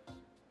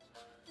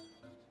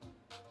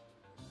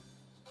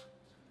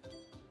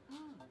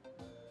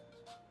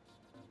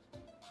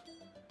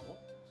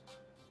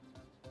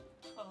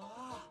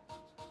 Ah.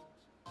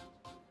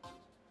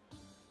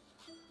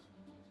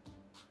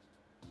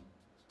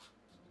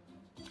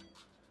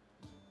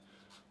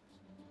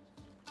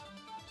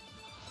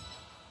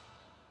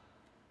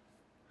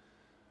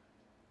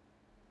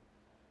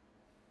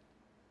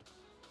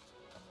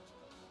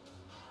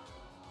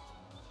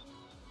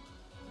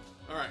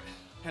 Alright,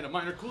 had a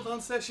minor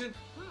cooldown session.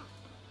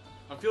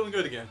 I'm feeling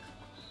good again.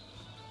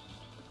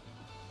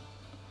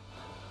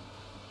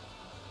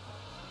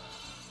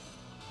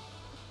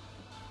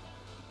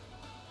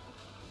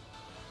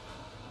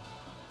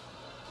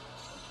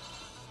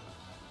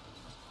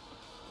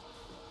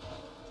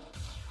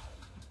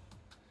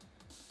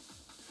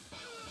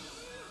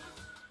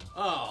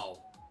 Oh,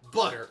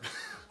 butter.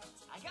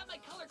 I got my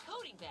color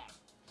coding back.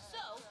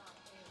 So,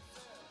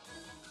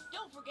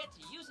 don't forget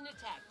to use an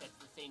attack that's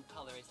the same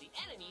color as the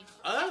enemy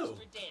for Oh.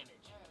 extra damage.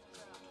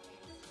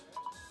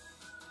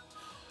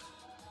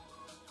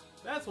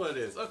 That's what it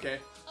is. Okay.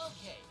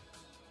 Okay,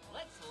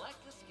 let's select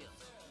the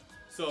skills.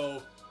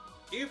 So,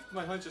 if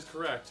my hunch is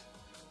correct,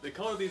 they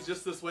color these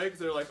just this way because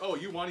they're like, oh,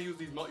 you want to use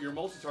these your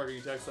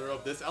multi-targeting attacks that are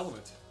of this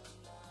element.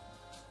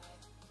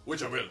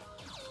 Which I will.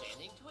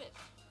 Standing twist.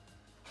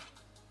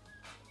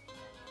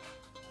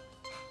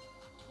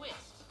 Twist.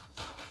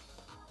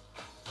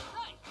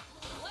 Right,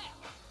 left,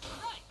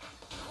 right,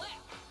 left,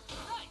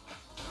 right,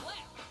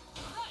 left,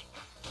 right,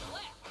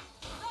 left,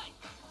 right,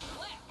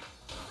 left,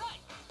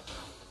 right.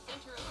 The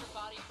center of your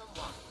body from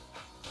walking.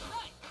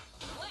 Right,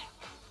 left,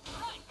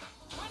 right.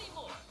 20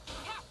 more.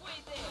 Halfway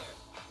there.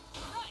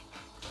 Right,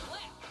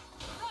 left,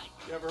 right.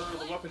 You ever heard of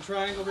the weapon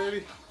triangle,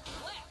 baby?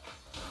 Left,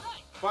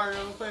 right. Fire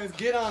on the flames,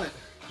 get on it.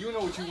 You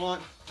know what you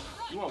want.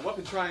 You want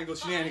weapon triangle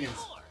shenanigans.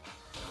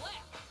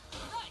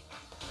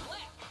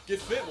 Get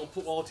fit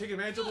while taking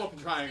advantage of the weapon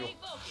triangle.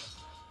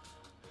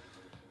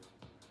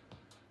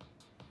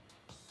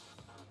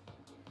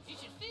 You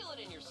should feel it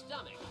in your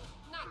stomach,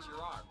 not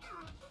your arm.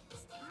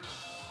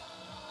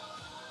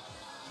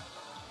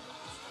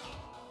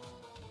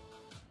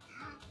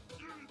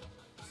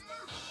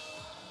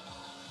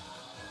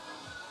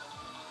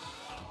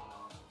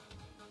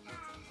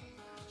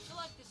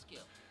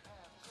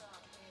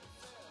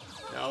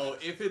 So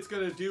if it's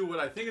gonna do what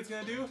I think it's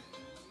gonna do,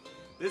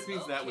 this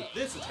means that with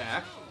this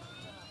attack,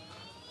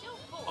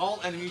 all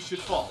enemies should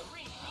fall.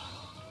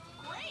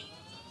 Great.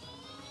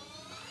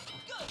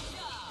 Good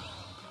job.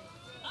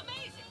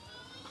 Amazing.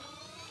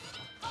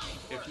 Fine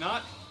If work.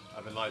 not,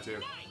 I've been lied to.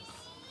 Nice.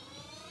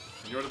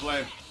 And you're to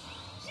blame.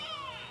 Yes.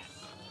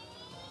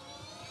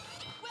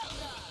 Well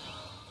done.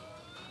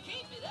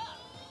 Keep it up.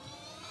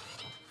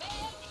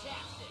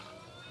 Fantastic.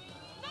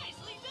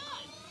 Nicely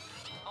done.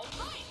 All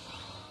right.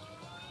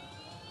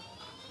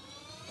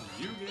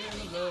 You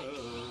can love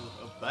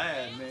a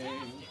bad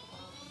man.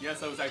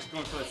 Yes, I was actually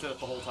going for that setup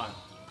the whole time.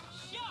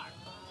 Sharp.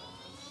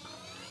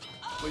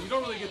 But you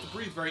don't really get to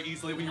breathe very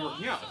easily when you're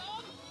working out.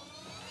 Awesome.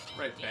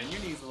 Right, bend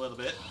your knees a little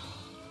bit.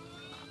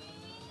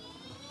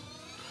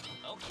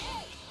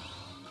 Okay.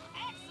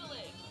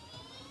 Excellent.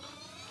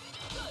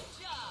 Good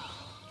job.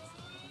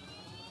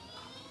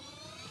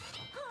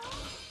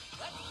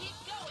 Let's keep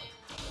going.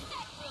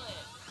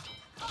 Excellent.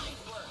 Fine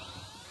work.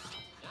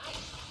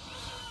 Nice.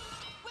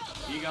 Well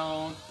done. He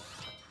gone.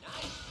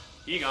 Nice.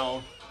 He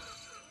gone.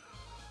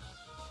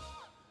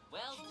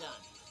 Well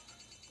done.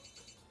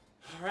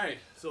 All right,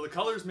 so the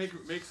colors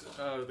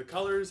the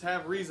colors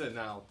have reason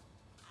now.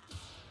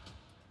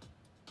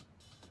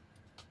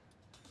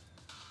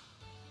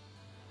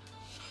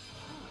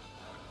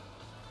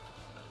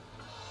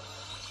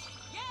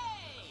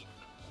 Yay!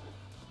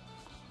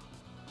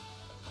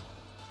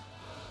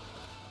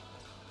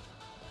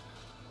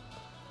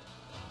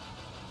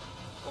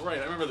 All right,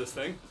 I remember this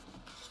thing.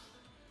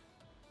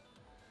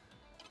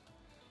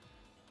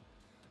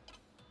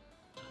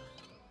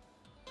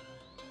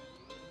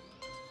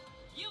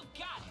 You've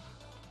got it.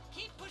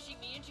 Keep pushing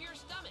me into your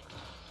stomach.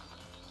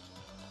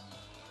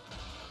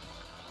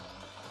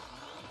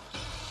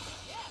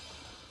 Yeah.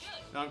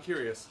 Good. Now I'm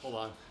curious. Hold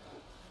on.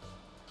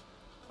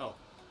 Oh.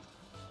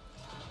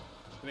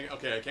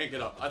 Okay, I can't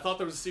get up. I thought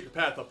there was a secret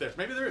path up there.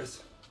 Maybe there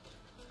is.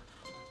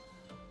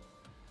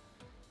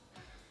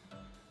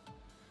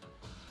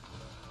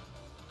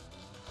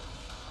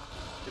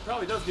 It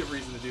probably does give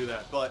reason to do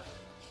that, but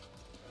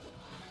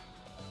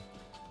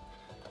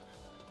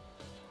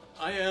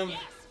I am.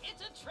 Yes,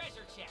 it's a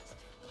treasure chest.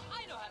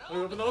 I know how to When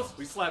we open those,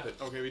 we slap it.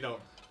 Okay, we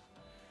don't.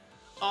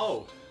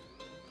 Oh.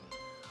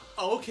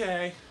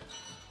 Okay.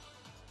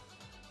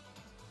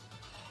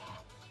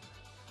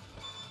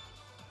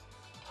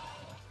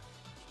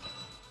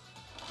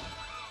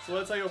 So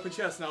that's how you open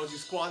chests now, is you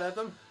squat at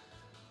them?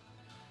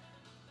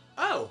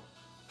 Oh!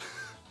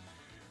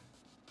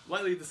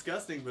 Slightly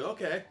disgusting, but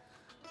okay.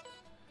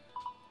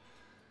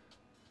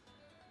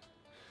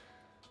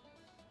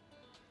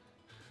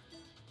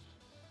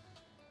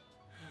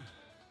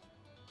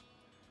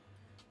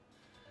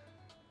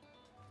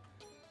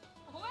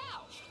 Wow.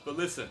 But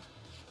listen,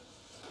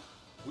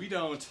 we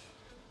don't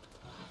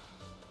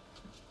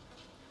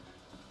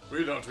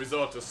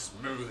resort to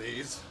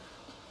smoothies.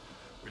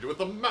 We do it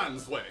the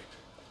man's way,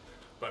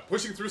 by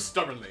pushing through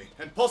stubbornly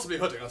and possibly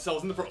hurting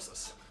ourselves in the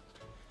process.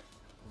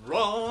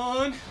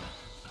 Run!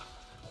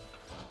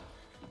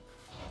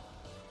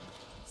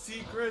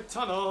 Secret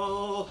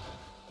tunnel!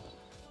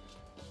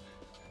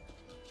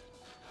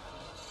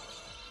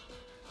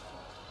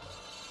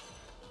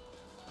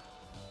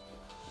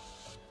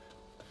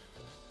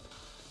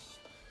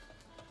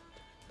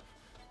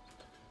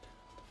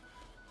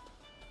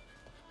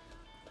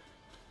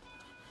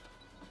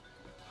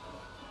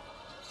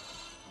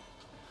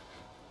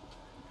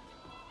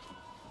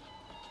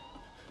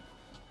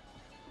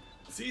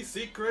 See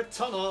secret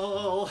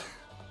tunnel.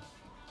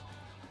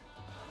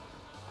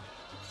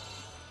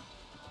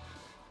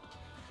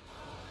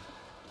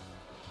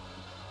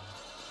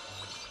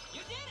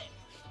 You did it.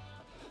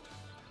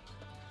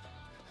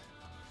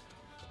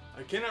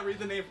 I cannot read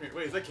the name from here.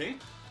 Wait, is that King? Is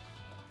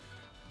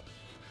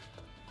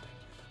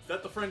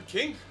that the friend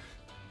King?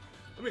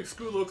 Let me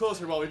scoot a little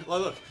closer while I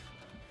look.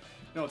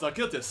 No, it's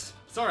Alkiltis.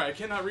 Sorry, I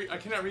cannot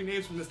read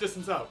names from this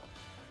distance out.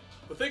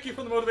 But thank you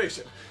for the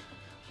motivation.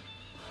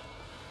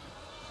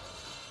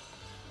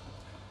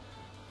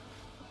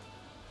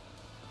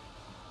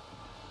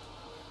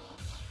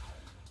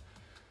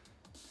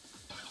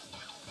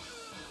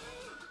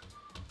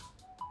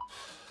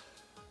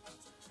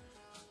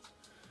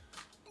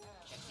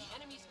 Check the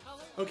enemy's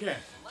color. Okay.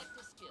 Select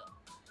a skill.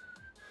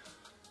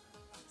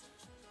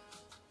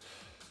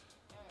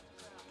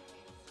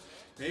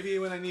 Maybe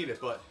when I need it,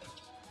 but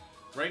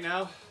right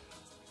now,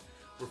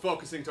 we're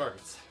focusing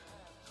targets.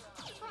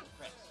 Front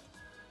press.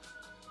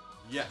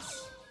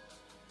 Yes.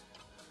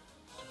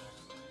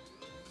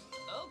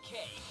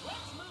 Okay,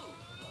 let's move.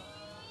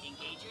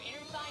 Engage your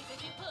inner thighs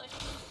as you push.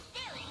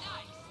 Very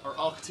nice. Or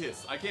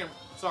Alctis. I can't.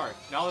 Sorry.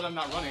 Now that I'm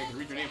not running, I can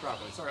read your name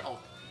properly. Sorry,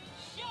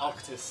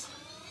 Alctis.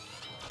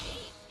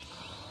 Neat.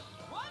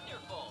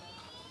 Wonderful.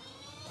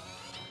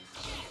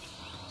 Yes.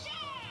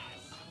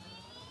 Yes.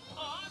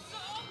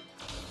 Awesome.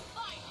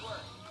 Fine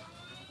work.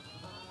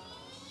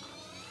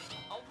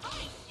 All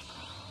right.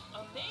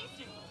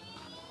 Amazing.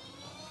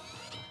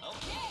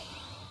 Okay.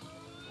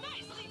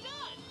 Nicely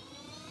done.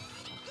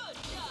 Good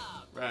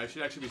job. Right, I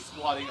should actually be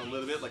squatting a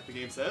little bit like the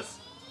game says.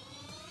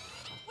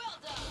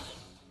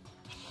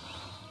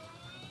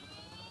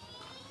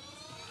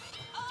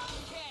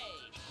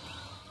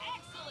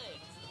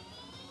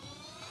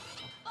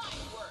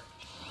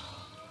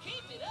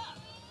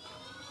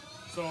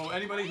 So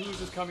anybody who's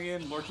just coming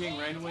in, lurking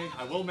randomly,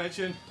 I'll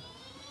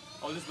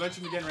just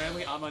mention again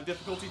randomly, I'm on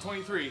difficulty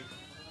 23.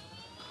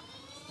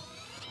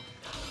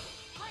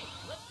 Great,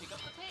 let's pick up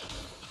the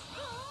pace.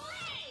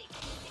 Great!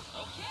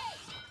 Okay.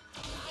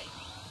 Nice.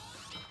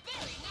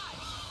 Very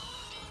nice.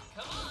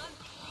 Come on.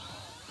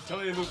 Tell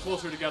me to move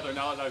closer together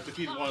now that I've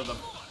defeated one of them.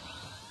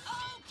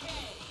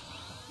 Okay.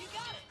 You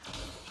got it.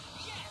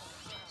 Yes.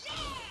 Yes.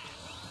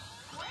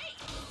 Great.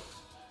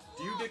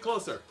 Do you get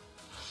closer?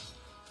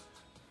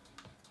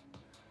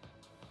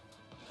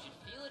 You should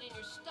feel it in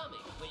your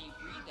stomach when you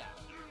breathe out.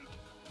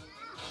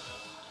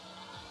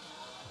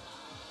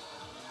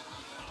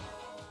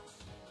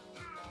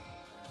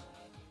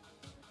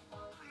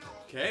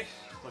 Okay,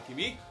 lucky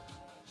me.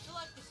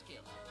 Select the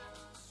skill.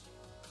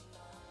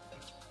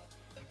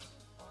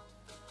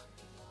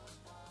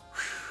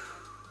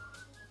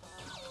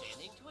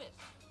 Standing twist.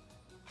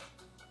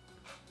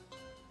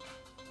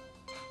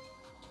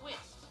 Twist.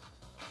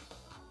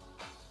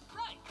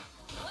 Right,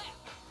 left,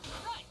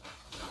 right,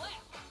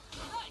 left,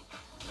 right,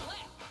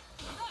 left,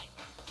 right,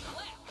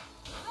 left,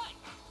 right,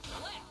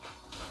 left,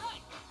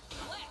 right,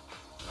 left,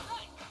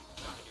 right.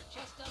 Open your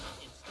chest up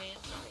and stand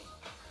straight.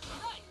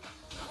 Right,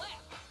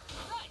 left,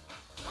 right.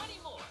 20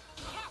 more.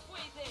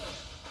 Halfway there.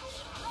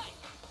 Right,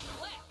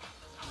 left,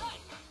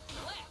 right,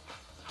 left,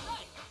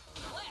 right,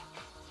 left,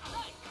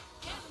 right.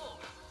 10 more.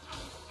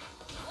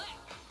 Left,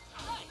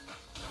 right,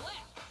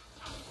 left.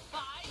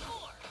 5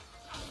 more.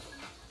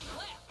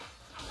 Left,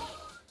 right.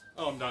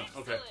 Oh, I'm done.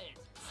 Okay. Excellent.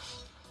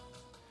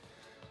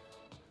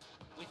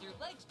 With your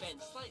legs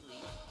bent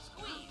slightly,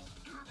 squeeze.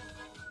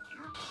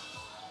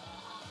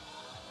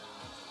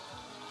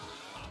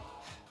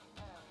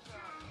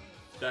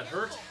 That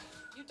hurt?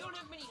 You don't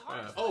have many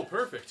hearts. Oh,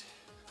 perfect.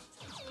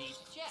 Knee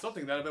to chest.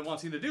 Something that I've been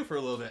wanting to do for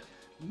a little bit.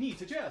 Knee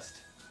to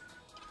chest.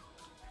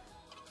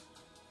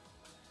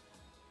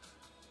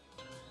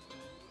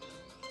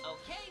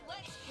 Okay,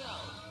 let's go.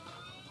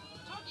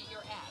 Target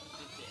your abs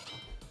with this.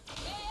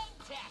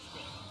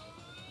 Fantastic.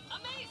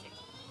 Amazing.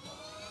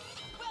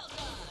 Well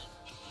done.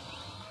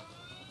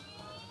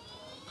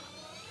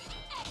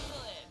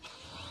 Excellent.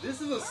 This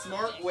is a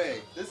smart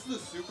way. This is a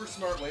super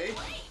smart way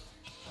Great.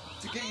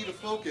 to get you to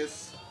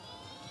focus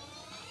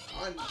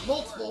on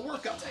multiple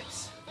workout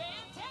types.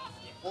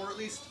 Fantastic. Or at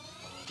least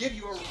give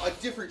you a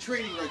different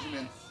training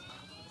regimen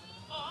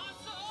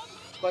Awesome.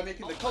 by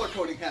making the color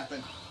coding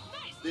happen.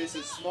 Nice. This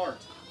is smart.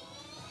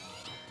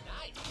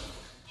 Nice.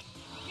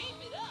 Keep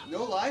it up.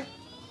 No lie,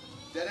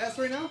 dead ass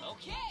right now,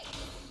 Okay.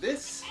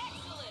 this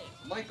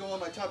Excellent. might go on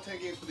my top 10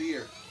 games for the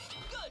year.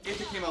 Good. If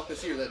it came out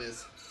this year, that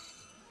is.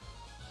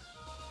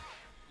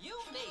 You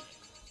made it.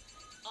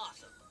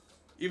 Awesome.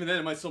 Even then,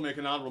 it might still make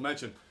an honorable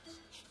mention.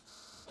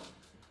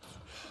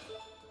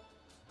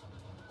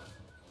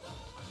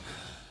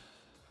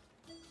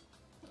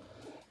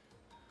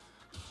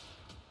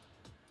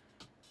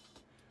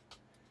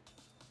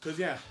 Cause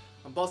yeah,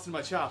 I'm busting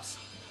my chops,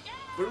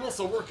 but I'm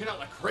also working out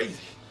like crazy.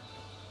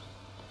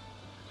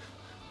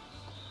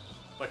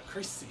 Like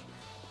crazy.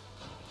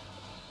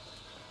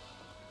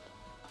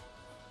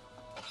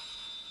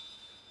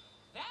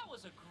 That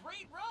was a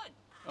great run.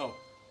 Oh,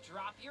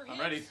 Drop your hips.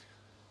 I'm ready.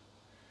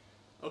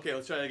 Okay,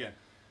 let's try it again.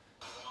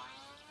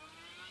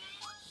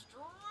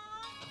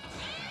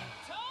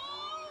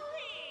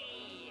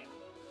 Victory!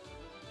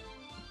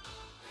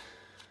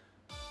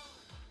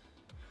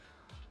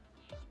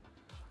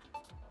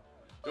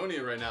 Don't need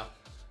it right now.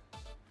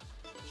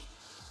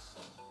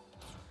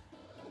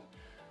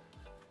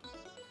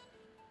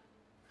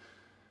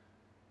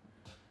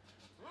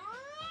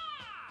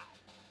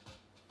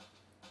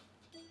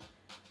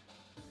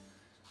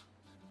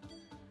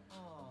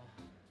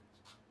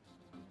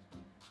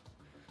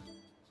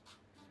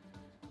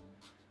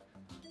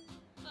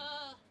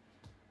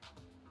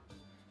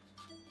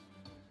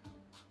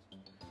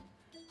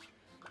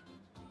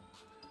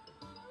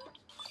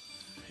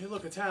 Hey,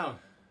 look, a town.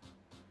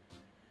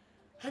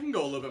 I can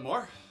go a little bit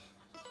more.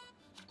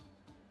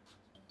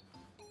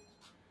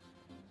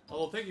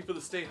 Although, thank you for the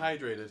stay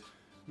hydrated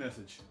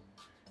message.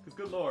 Because,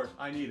 good lord,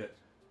 I need it.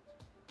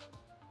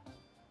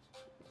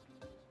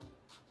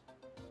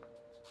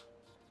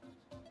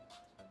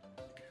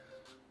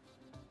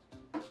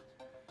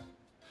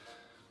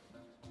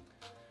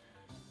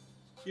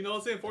 You know,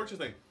 it's the unfortunate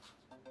thing.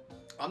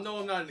 I know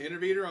I'm not an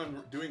innovator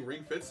on doing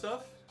Ring Fit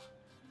stuff,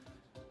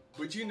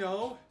 but you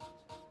know,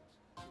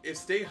 if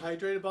Stay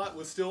Hydrated Bot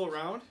was still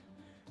around,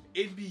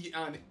 it'd be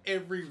on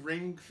every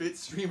Ring Fit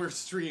streamer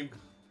stream.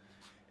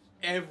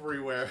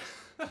 Everywhere.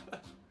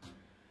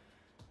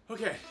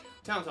 Okay,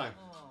 town time.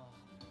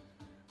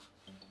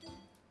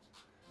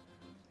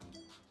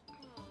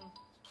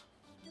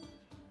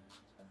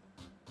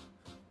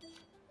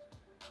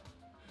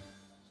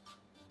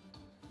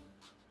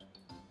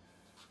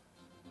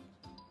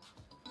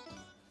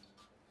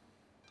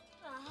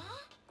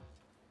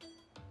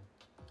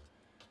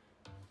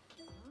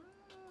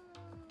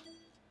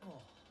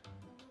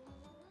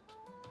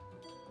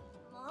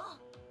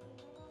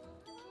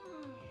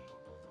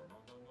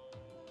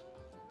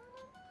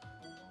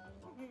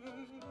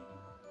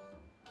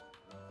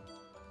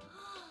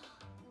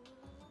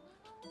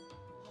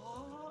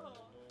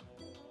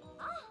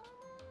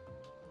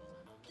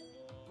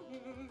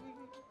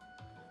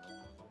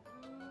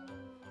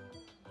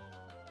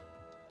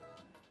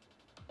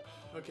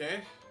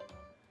 Okay.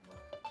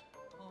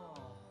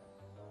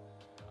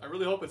 I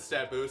really hope it's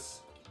stat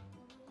boosts.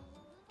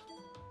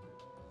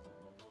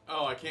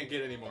 Oh, I can't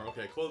get any more.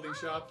 Okay, clothing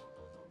shop.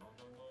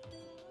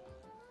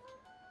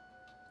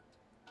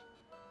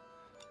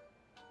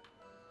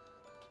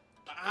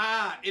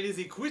 Ah, it is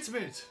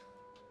equipment.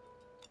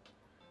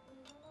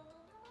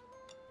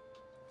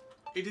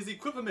 It is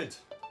equipment.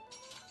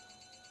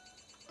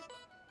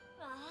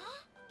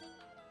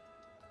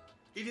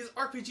 It is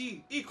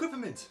RPG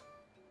equipment.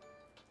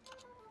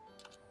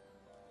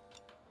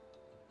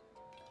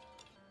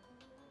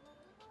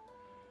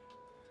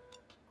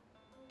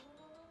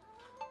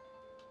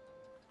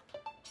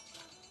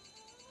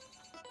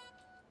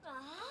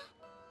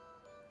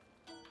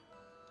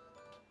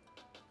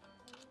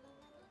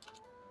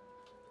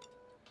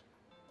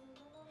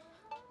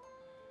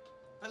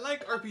 I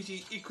like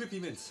RPG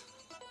equipment.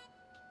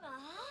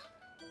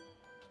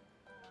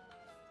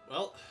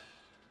 Well.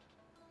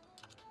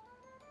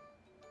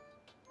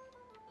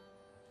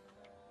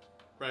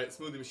 Right,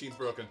 smoothie machine's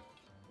broken.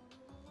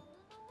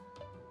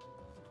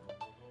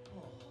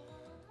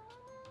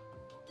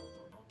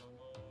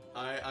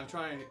 I'm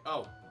trying.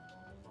 Oh.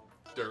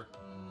 Dur.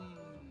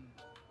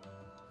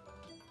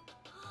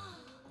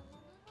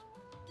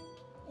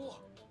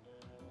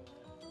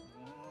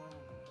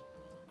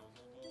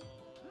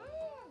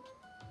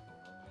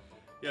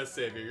 Yes,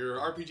 Savior, your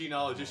RPG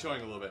knowledge is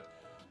showing a little bit.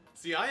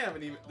 See,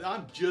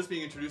 I'm just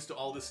being introduced to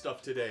all this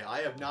stuff today.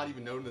 I have not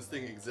even known this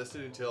thing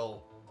existed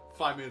until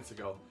 5 minutes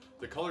ago.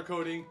 The color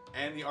coding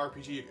and the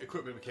RPG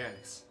equipment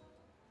mechanics.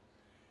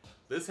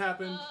 This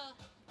happened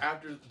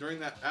that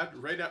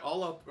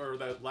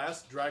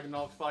last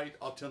Dragonov fight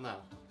up till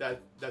now.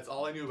 That's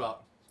all I knew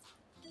about.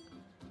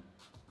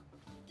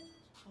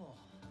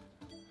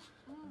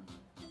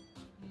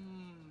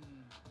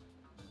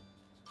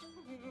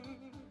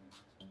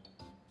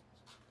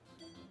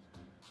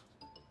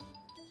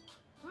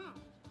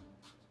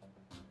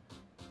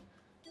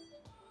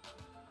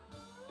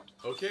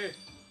 Okay.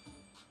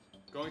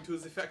 Going to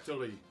the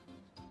factory.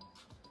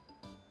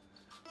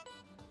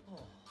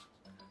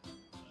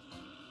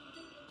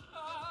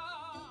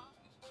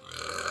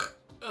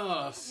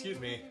 Excuse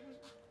me.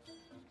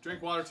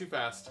 Drink water too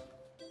fast.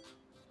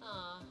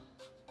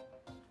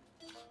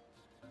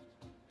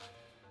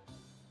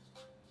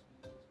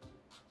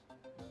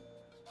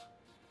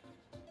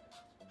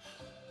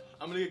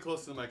 I'm gonna get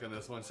close to the mic on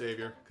this one,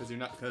 Savior,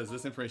 because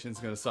this information is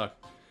gonna suck.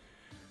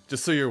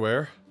 Just so you're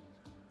aware,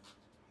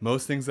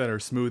 most things that are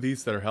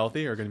smoothies that are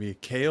healthy are gonna be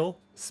kale,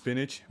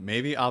 spinach,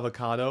 maybe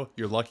avocado.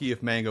 You're lucky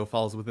if mango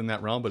falls within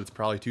that realm, but it's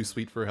probably too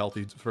sweet for a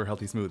healthy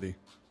smoothie.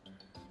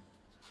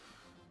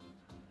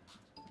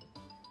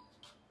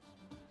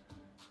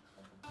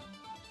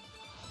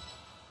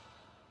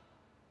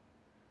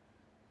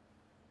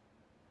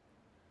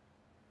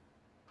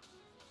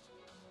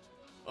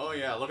 Oh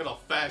yeah, look at how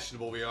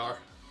fashionable we are.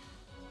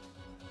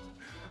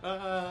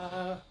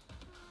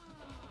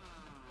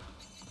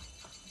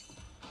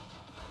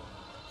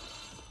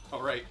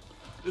 Alright,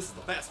 this is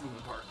the fast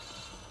moving part.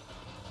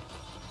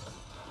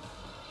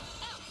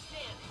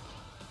 Outstanding.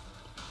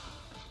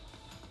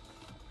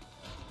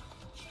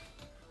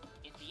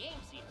 If the aim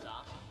seems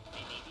off,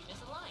 they may be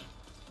misaligned.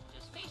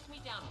 Just face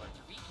me downward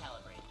to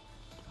recalibrate.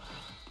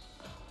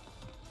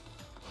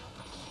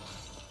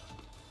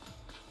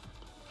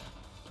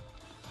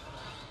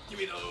 Give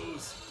me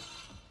those!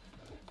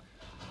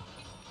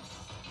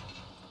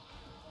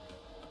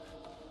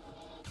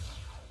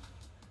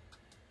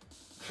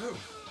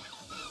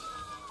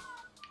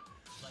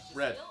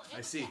 Red,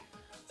 I see.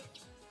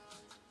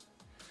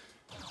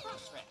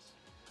 Progress.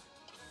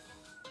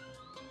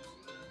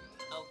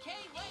 Okay,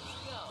 let's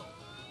go.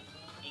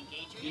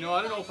 Engage your You know,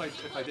 I don't know if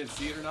I did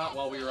see it or not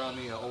while we were on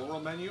the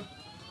overworld menu,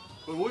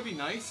 but it would be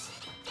nice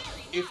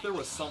if there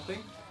was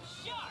something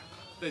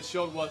that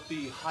showed what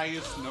the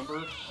highest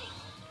number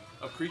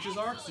of creatures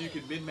are, so you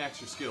could min-max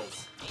your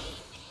skills.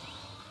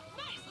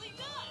 Nicely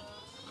done.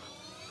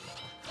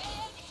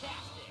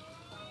 Fantastic.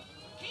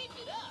 Keep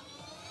it up.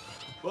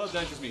 Well,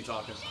 that's just me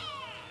talking.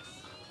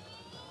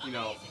 You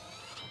know,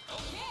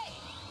 Okay.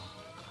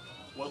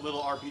 what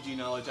little RPG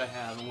knowledge I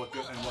have and what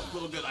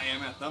little good I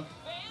am at them.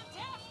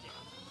 Fantastic.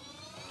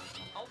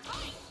 All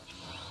right.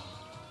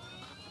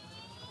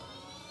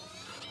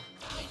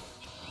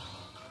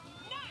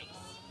 Nice.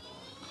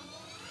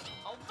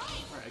 All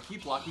right. Alright, I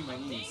keep blocking my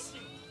knees.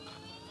 Amazing.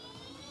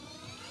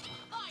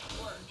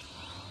 Fine work.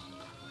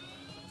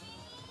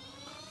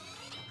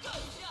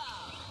 Good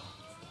job.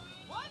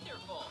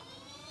 Wonderful.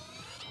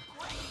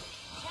 Great.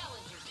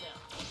 Challenge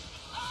yourself.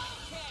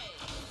 Okay.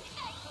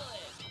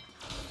 Excellent.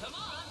 Come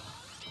on.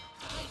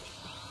 Nice.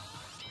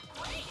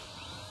 Great.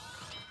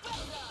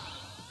 Well done.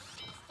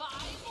 5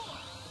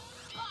 more.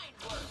 Fine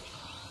work.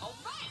 All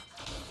right.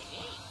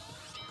 8.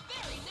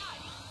 Very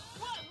nice.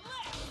 1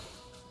 left.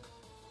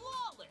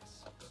 Flawless.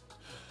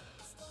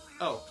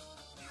 Oh,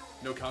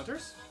 no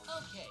counters?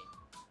 Okay.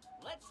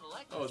 Let's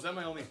select. Oh, is that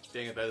my only?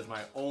 Dang it, that is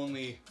my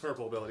only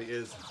purple ability,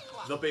 is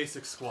the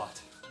basic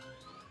squat.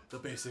 The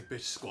basic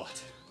bitch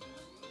squat.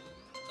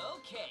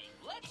 Okay,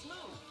 let's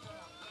move.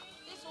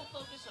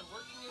 focus on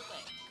working your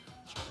legs.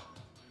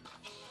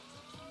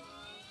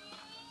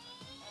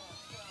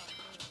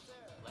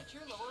 Let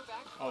your lower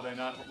back Oh, did I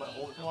not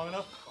hold it for long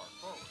enough? far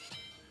forward.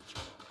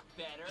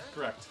 Better.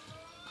 Correct.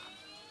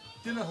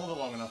 Did not hold it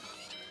long enough.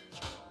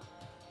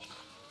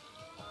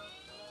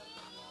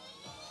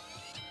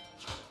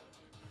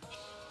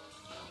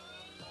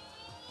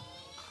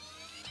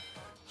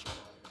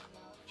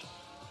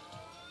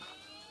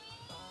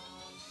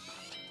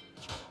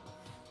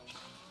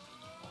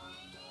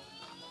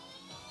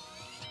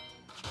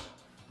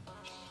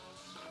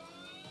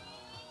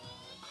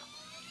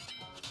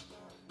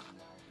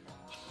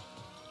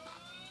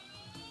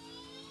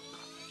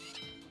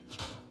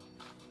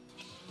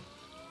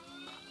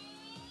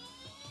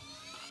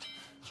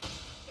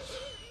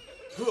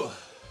 Whew.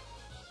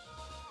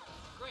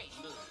 Great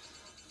move.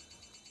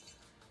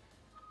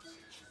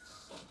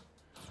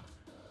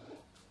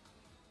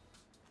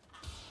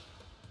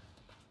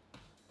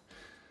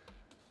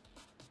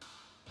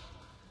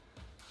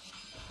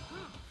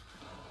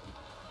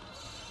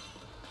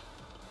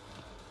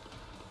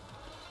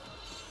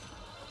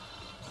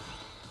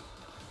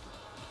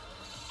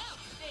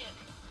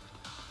 Outstanding.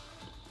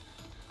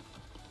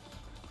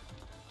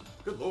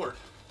 Good lord.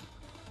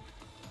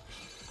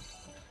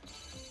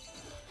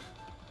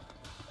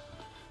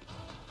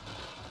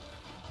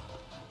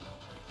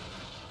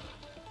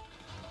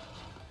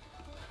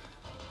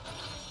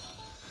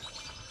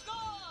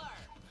 Score!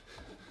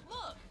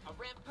 Look, a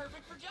ramp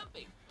perfect for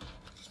jumping.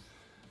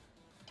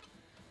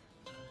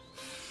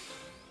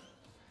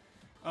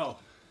 Oh.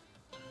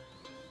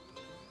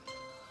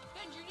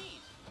 Bend your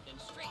knees, then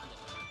straighten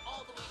them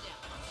all the way down.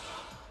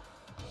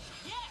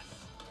 Yes!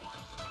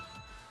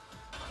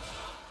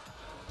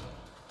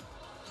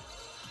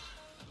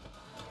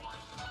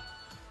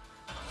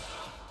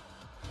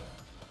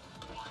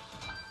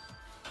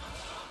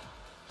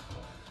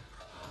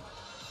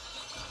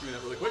 Give me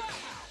that really quick.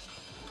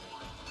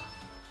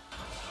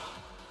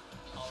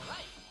 All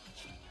right.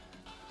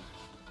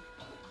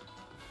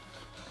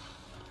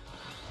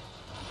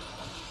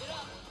 Keep it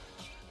up.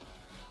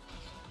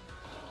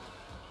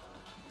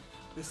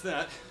 Missed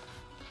that.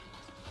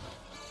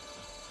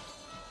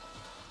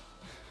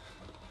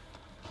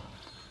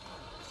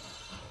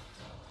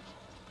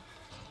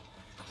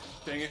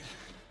 Dang it.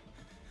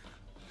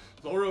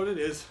 Low road it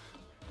is.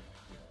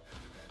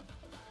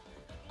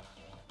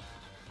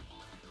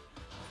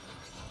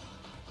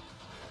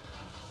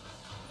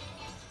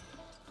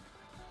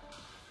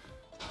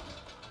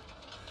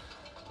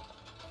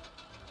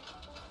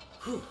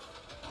 Whew.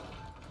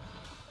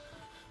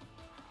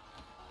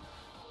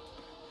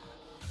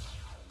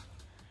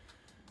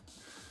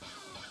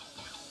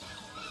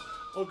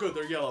 Oh good,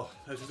 they're yellow.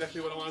 That's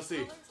exactly what I want to see.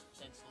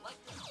 Then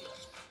select the skill.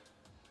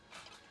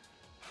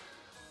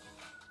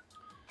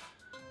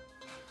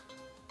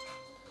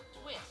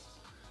 Twist.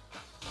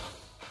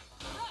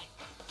 Right,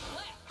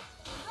 left,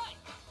 right,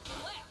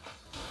 left,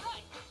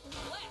 right,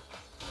 left,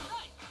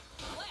 right,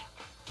 left,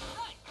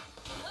 right,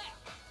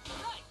 left,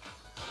 right.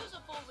 Use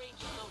a full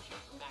range of motion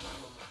for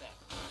maximum effect.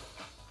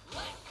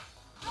 Left,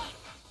 right,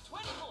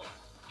 20 more.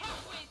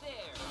 Halfway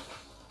there.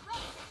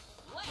 Right,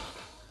 left,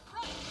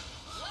 right,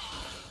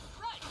 left,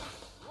 right,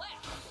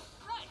 left,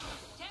 right.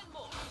 10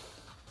 more.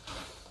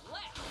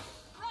 Left,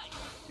 right.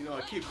 You know,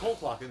 I keep cold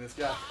blocking this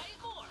guy. 5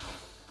 more.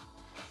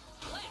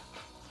 Left,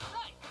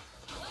 right,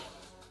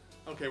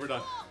 left. Okay, we're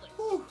done. Flawless.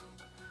 Whew.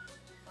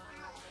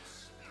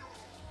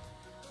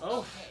 Oh,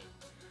 Okay.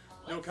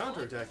 no Let's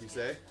counterattack, you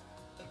say?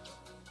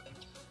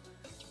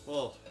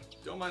 Well,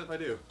 don't mind if I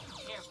do.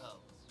 Chair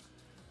pose.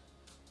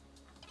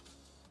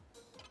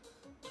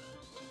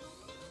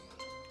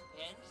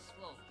 Bend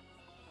slowly.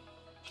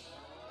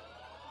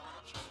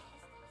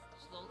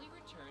 Slowly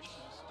return to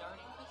the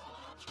starting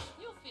position.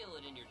 You'll feel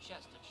it in your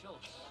chest and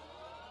shoulders.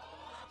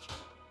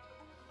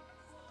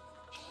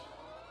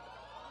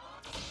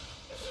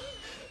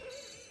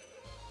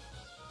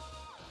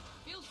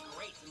 Feels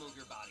great to move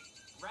your body,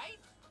 right?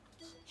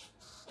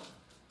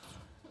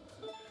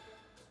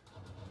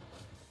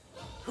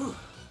 Whew.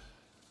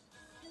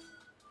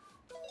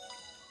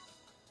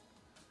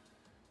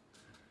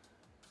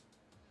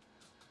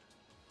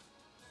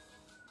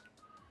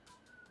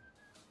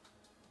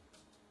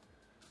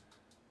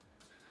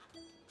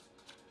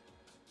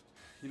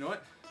 You know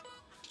what?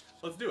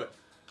 Let's do it.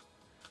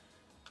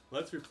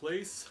 Let's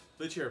replace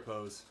the chair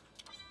pose.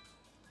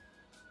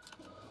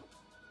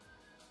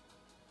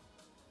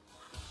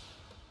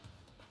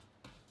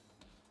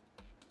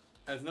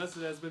 As nuts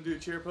as it has been to do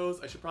chair pose,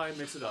 I should probably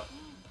mix it up.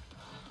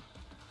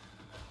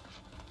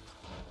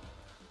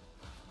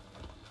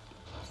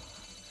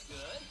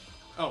 Good.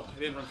 Oh, I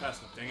didn't run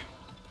fast enough, dang it.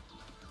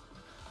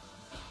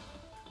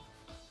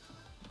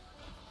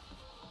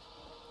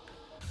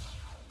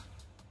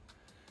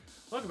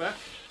 Welcome back.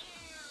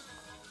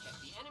 Check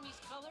the enemy's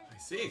color. I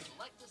see.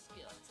 Select the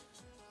skill.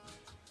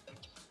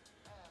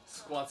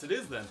 Squats it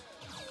is then.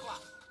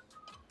 Squat.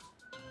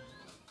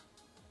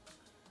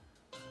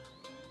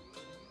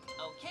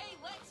 Okay,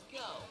 let's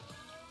go.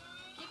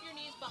 Keep your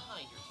knees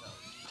behind your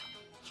toes.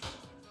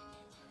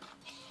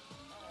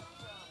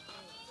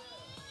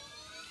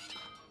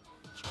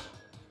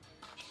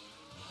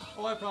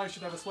 Oh, I probably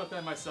should have a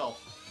sweatband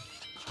myself.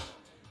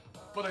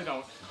 But I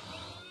don't.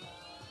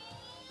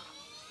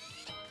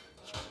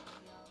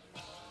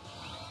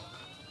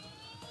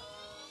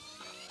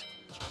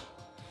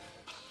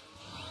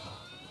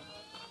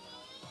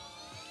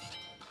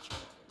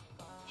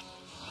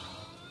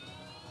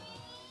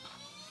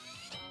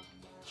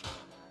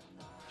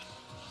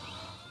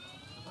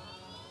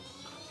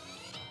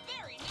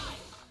 Very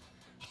nice.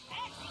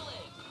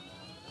 Excellent.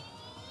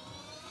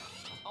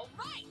 All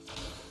right.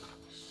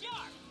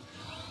 Sharp.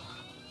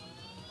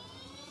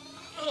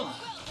 Well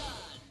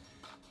done.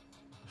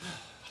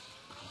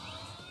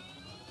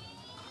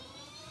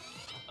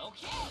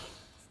 Okay.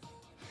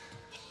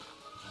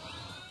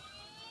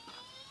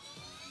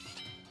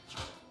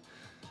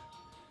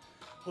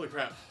 Holy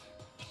crap.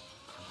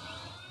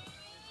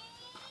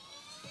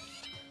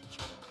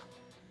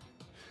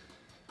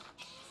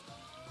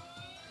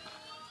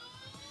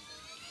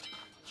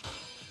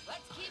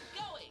 Let's keep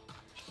going.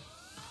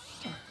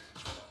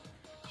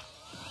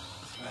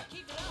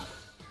 Keep it up.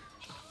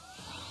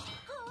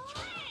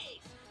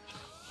 Great.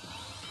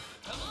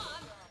 Come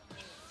on.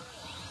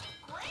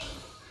 Great.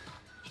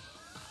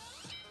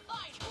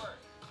 Fine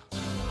work.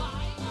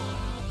 Fine.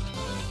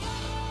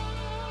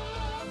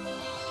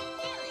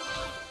 Very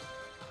nice.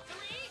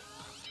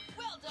 3.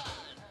 Well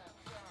done.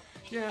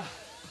 Yeah,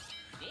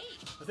 Neat.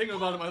 I think I'm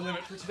about at my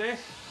limit for today.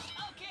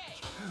 Okay.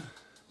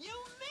 You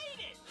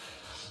made it.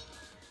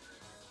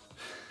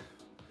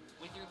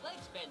 With your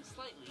legs bent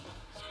slightly,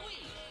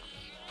 squeeze.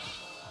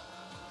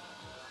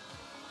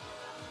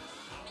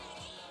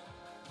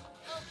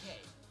 Okay.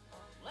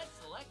 Let's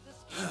select the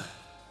skill.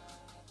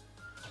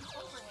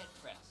 Overhead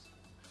press.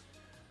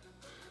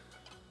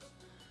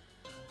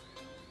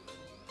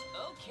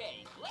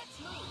 Okay, let's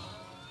move.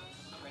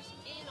 Press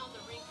in on the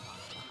ring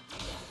part.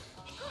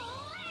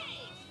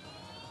 Great!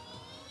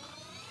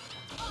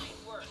 Fine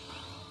work.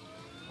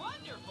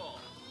 Wonderful.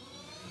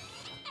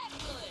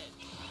 Excellent.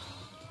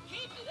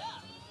 Keep it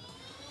up.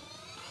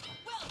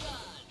 Well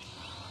done.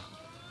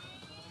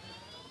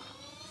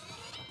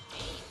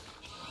 Neat.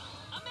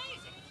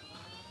 Amazing.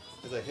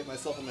 As I hit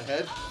myself in the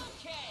head.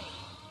 Okay.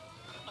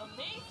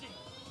 Amazing.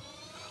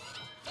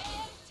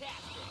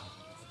 Fantastic.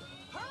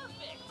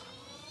 Perfect.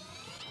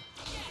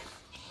 Yes.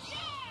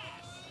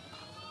 Yes.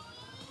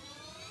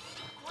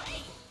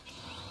 Great.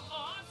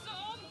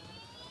 Awesome.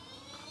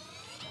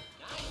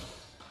 Nice.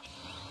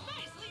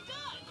 Nicely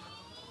done.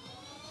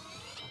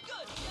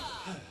 Good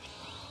job.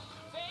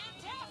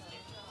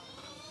 Fantastic.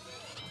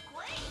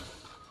 Great.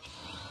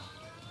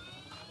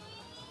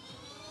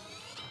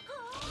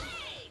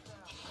 Great.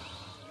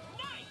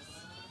 Nice.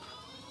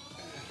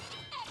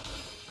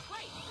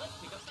 Great. Let's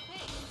pick up the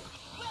pace.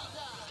 Well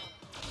done.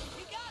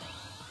 You got it.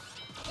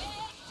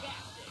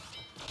 Fantastic.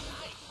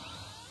 Nice.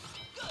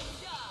 Good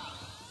job.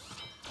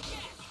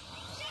 Yes.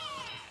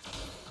 Yes.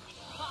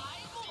 5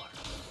 more.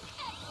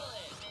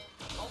 Excellent.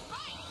 All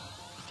right.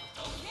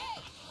 Okay.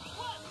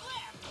 1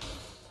 left.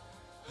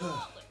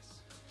 Flawless.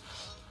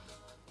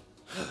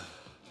 You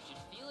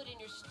should feel it in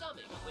your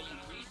stomach when you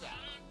breathe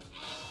out.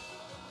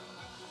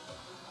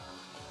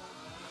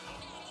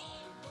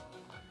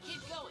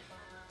 Keep going.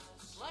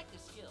 Select the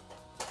skill.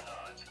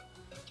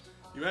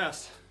 You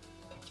asked.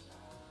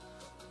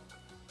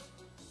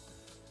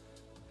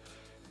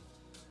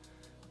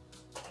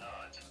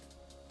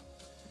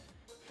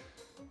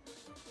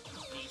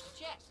 Seize the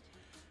chest.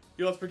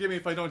 You'll have to forgive me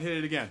if I don't hit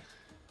it again.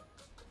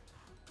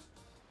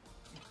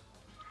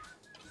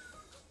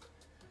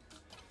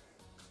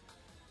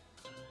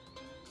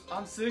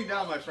 I'm sitting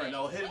down, my friend.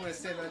 I'll hit it when I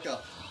stand back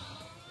up.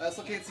 I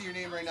also can't see your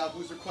name right now.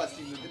 Who's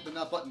requesting the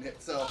not button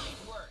hit? So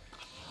Fine work.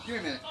 give me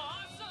a minute.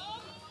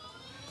 Awesome.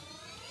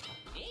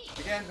 Neat.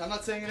 Again, I'm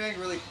not saying it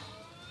angrily.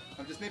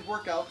 I'm just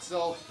mid-workout,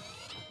 so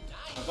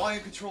my Nice.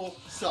 volume control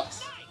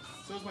sucks.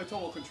 Nice. So is my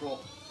total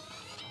control.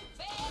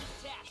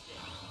 Fantastic.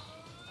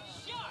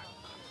 Sharp.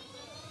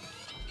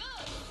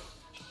 Good.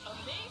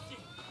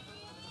 Amazing.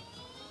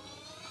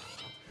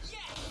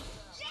 Yes.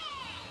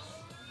 Yes.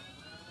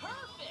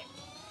 Perfect.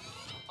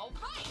 All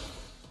right.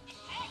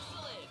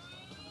 Excellent.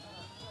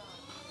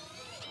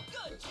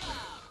 Good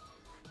job.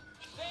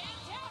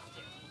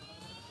 Fantastic.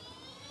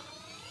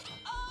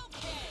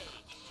 Okay.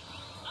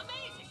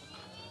 Amazing.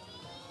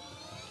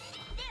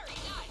 Very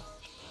nice.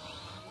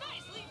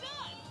 Nicely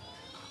done.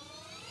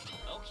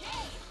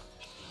 Okay.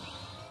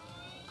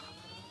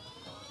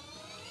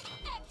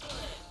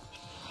 Excellent.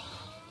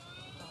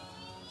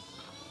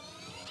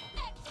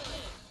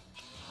 Excellent.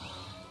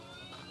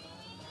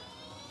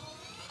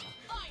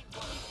 Fine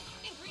work.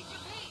 Increase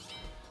your pace.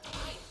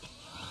 Nice.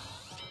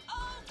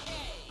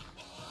 Okay.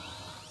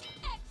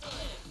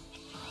 Excellent.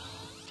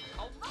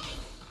 All right.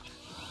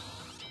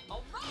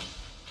 All right.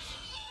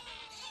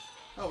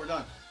 Oh, we're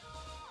done.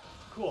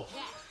 Cool.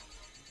 That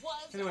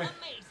was Anyway.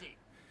 amazing.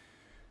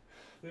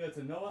 I think that's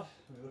a Noah.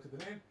 Let me look at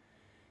the name.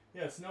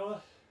 Yeah, it's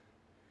Noah.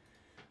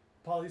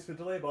 Apologies for the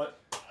delay, but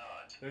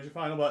there's your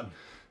final button.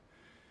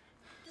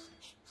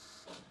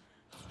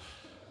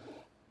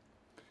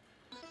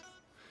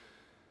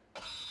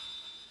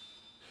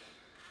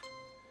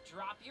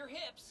 Drop your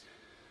hips.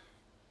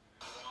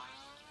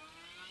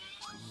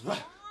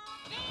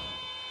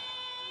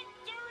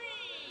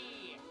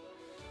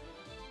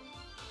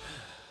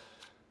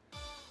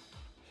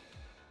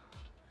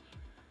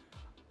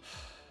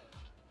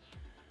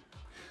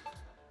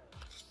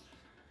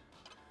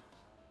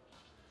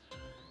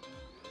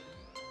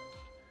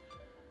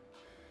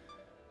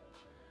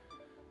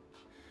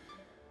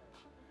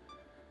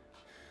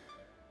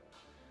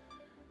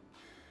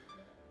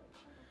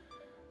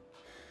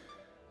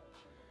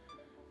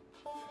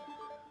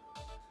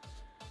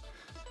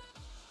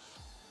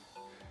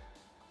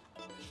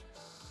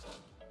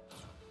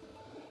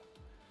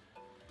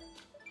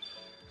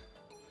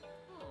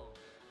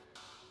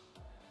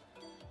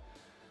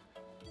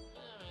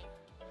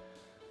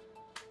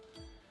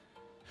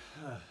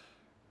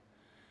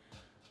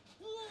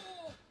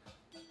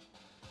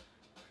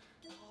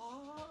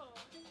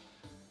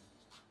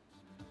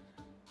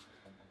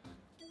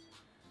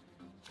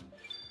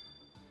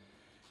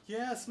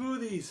 Yeah,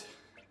 smoothies.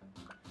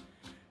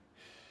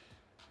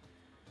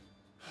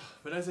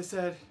 But as I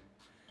said,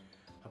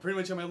 I'm pretty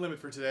much at my limit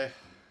for today.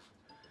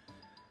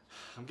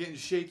 I'm getting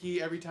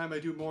shaky every time I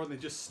do more than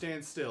just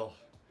stand still.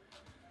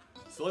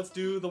 So let's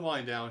do the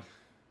wind down.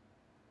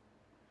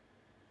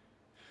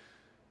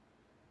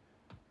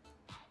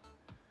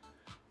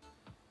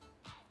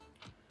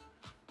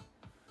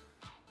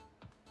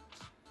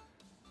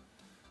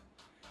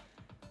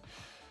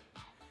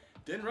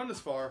 Didn't run as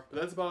far, but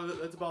that's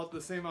about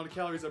the same amount of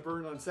calories I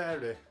burned on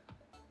Saturday.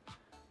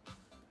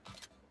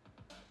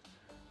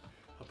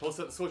 I'll post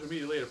that to social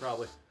media later,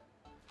 probably.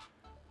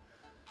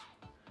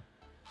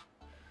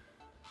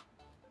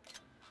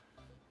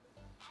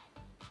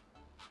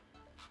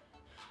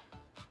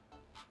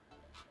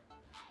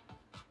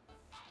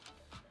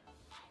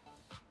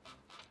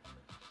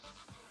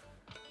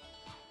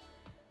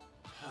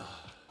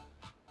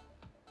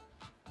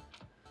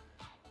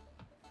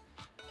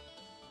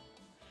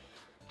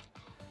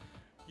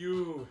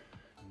 You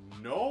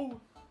know?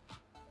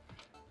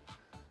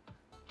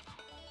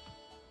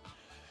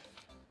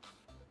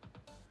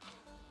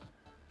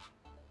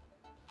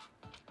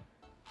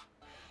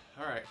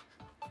 All right,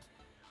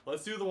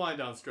 let's do the wind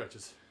down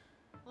stretches.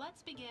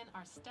 Let's begin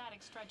our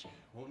static stretching.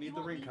 Won't need You the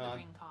won't ring need con. the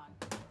ring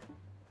con.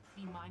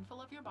 Be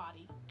mindful of your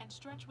body and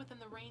stretch within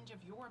the range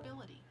of your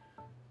ability.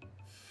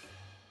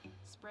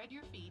 Spread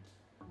your feet,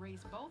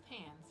 raise both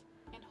hands,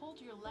 and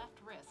hold your left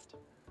wrist.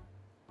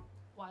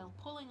 While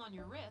pulling on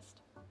your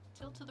wrist,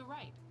 tilt to the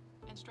right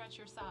and stretch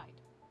your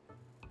side.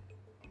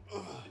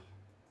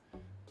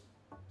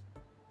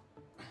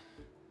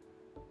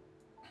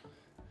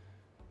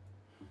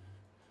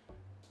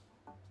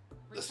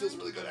 This feels Return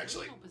really to good, the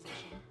actually. original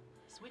position,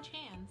 switch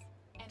hands,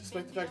 and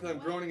Despite bend the fact that other I'm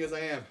way. groaning as I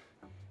am,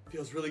 it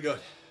feels really good.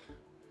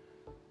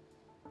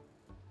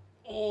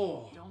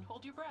 Oh. Don't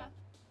hold your breath.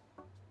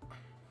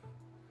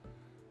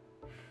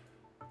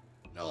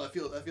 No, that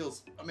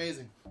feels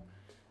amazing.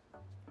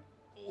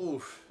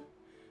 Oof.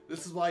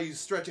 This is why you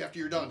stretch after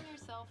you're done. Bring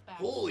yourself back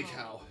Holy slowly.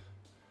 cow.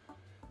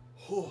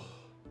 Oh.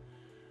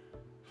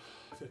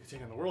 I feel like I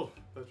take on the world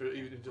after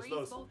even just Raise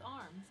those. both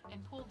arms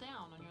and pull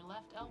down on your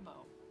left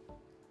elbow.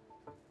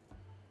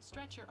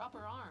 Stretch your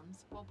upper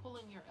arms while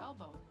pulling your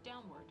elbow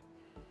downward.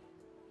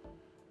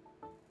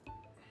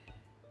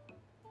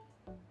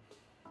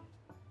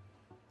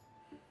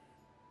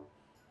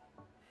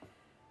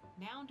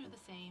 Now do the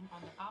same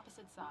on the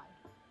opposite side.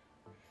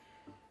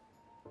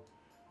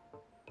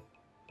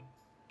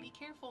 Be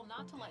careful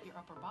not to let your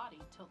upper body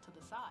tilt to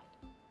the side.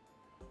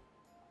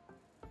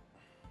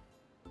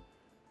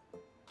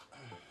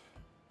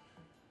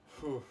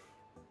 Whew.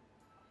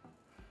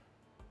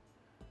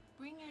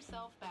 Bring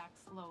yourself back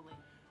slowly.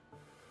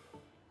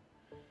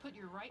 Put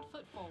your right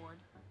foot forward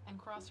and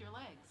cross your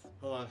legs.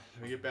 Hold on,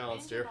 let me get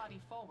balanced Bend your here.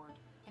 body forward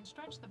and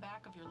stretch the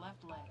back of your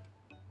left leg.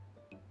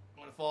 I'm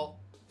gonna fall.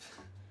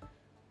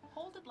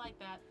 Hold it like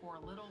that for a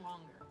little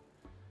longer.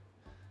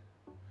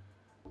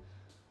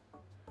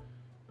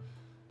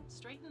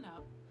 Straighten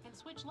up and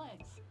switch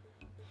legs.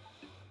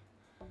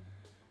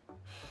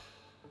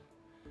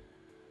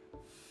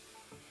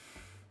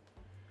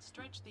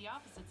 Stretch the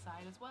opposite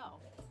side as well.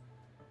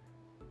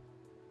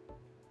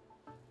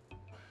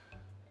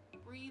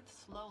 Breathe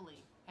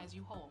slowly as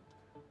you hold.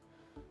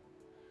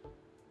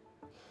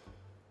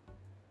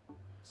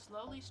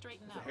 Slowly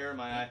straighten There's a up hair in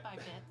my bit eye. by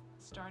bit,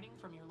 starting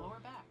from your lower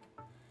back.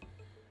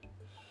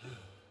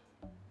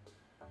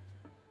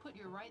 Put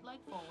your right leg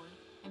forward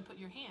and put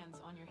your hands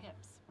on your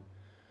hips.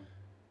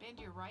 Bend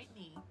your right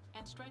knee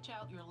and stretch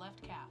out your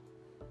left calf.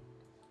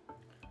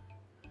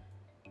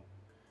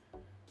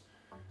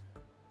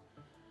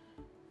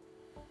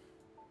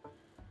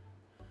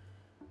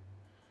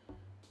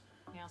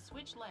 Now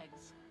switch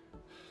legs.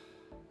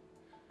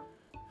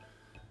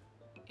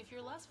 If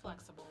you're less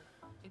flexible,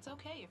 it's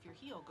okay if your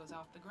heel goes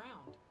off the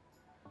ground.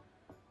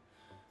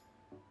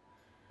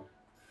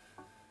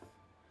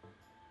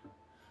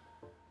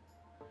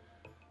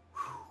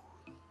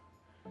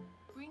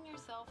 Bring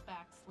yourself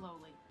back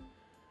slowly.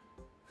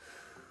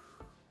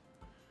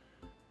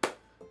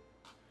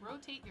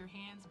 Rotate your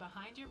hands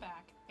behind your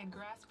back and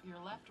grasp your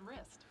left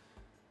wrist.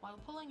 While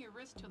pulling your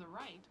wrist to the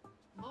right,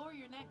 lower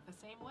your neck the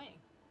same way.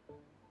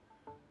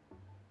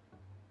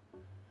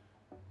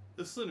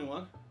 This is a new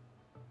one.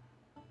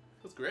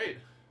 That's great.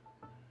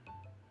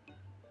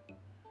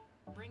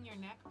 Bring your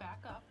neck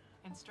back up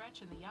and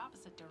stretch in the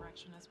opposite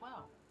direction as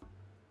well.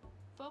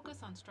 Focus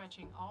on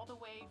stretching all the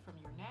way from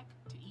your neck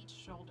to each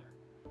shoulder.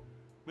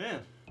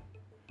 Man,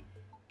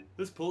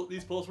 these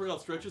pulse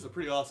workout stretches are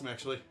pretty awesome,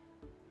 actually.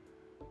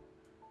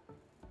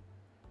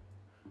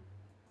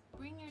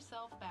 Bring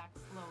yourself back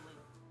slowly.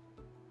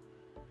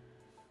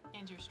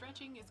 And your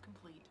stretching is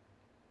complete.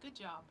 Good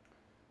job.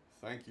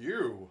 Thank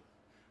you,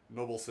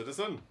 noble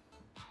citizen.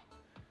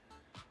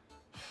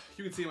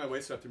 You can see my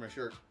waist up through my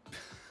shirt.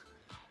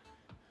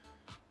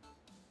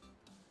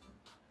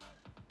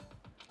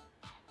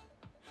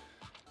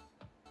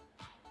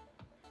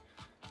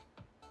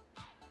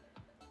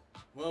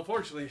 Well,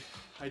 unfortunately,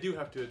 I do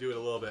have to do it a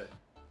little bit.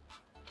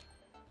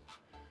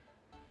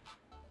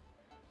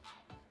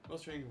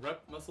 Muscle training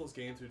muscles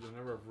gained through the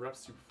number of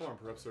reps you perform.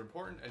 Reps are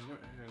important, and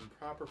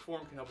proper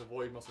form can help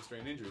avoid muscle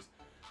strain injuries.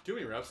 Too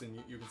many reps,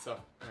 and you can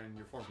suffer, and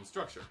your form can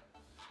structure.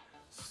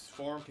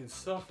 Form can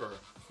suffer.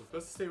 So it's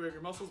best to stay away from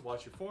your muscles.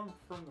 Watch your form,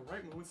 perform the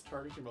right movements,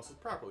 target your muscles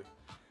properly.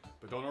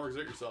 But don't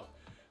overexert yourself.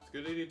 It's a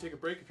good idea to take a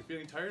break if you're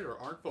feeling tired or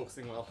aren't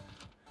focusing well.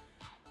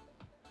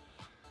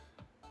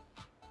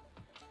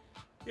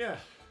 Yeah,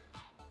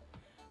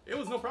 it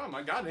was no problem.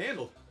 I got it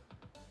handled.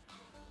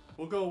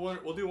 We'll do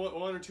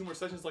one or two more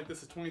sessions like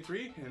this at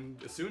 23,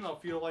 and soon I'll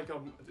feel like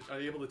I'm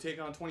able to take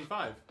on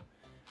 25,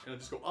 and I'll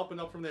just go up and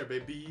up from there,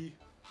 baby.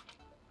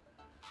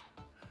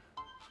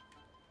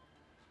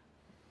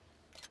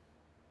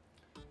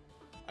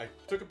 I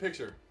took a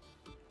picture.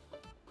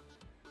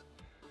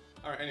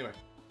 All right. Anyway.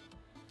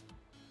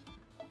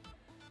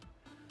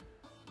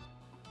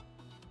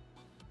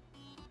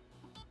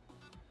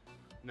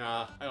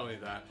 Nah, I don't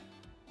need that.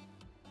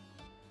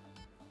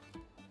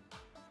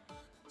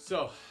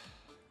 So,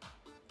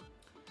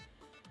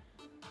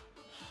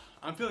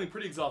 I'm feeling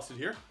pretty exhausted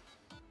here,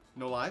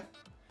 no lie,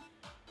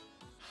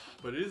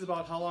 but it is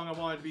about how long I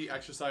wanted to be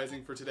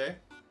exercising for today,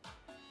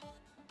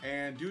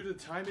 and due to the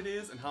time it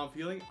is and how I'm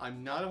feeling,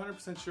 I'm not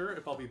 100% sure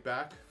if I'll be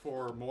back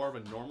for more of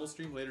a normal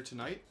stream later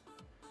tonight.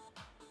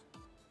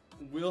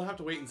 We'll have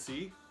to wait and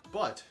see,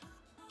 but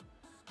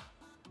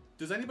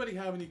does anybody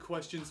have any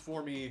questions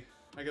for me?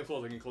 I guess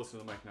I'm getting closer to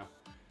the mic now.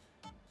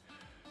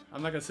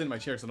 I'm not going to sit in my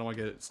chair because I don't want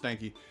to get it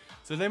stanky.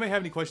 So does anybody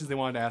have any questions they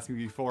wanted to ask me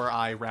before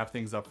I wrap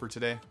things up for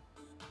today?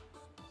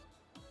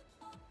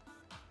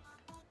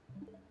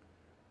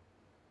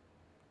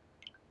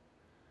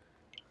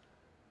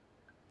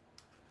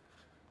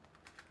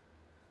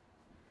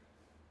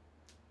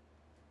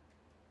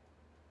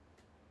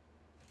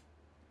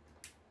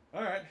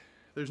 All right.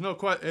 There's no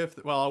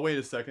well, I'll wait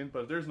a second,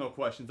 but if there's no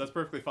questions, that's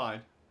perfectly fine.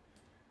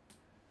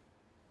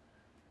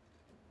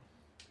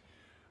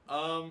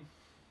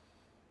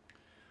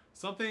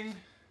 Something,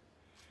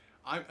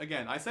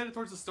 I said it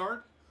towards the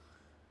start.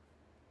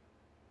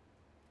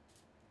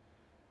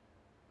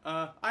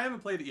 I haven't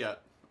played it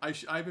yet.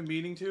 I've been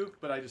meaning to,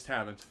 but I just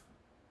haven't.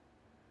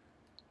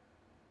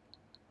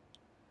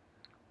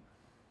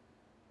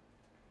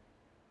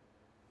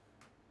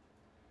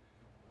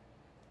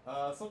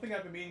 Something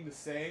I've been meaning to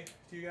say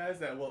to you guys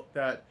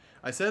that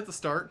I said at the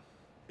start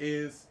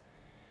is,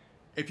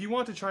 if you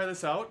want to try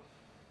this out,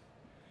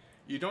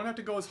 you don't have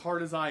to go as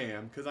hard as I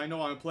am, because I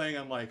know I'm playing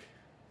on, like,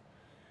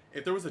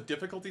 if there was a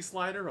difficulty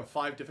slider of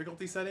 5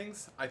 difficulty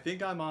settings, I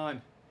think I'm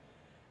on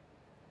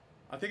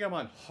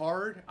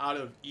hard out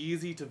of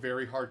easy to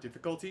very hard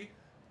difficulty.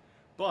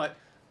 But,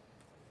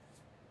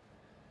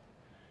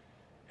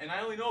 and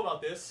I only know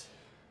about this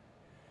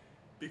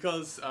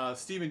because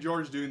Steve and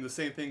George are doing the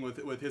same thing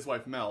with his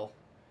wife Mel.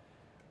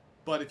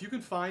 But if you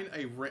can find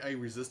a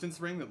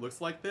resistance ring that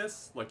looks like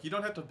this, like, you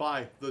don't have to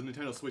buy the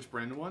Nintendo Switch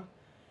branded one.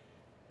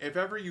 If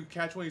ever you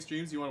catch one of these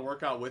streams you want to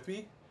work out with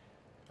me,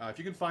 if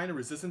you can find a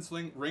resistance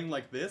ring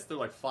like this, they're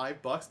like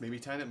 $5, maybe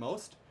 10 at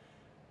most.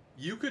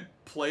 You could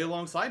play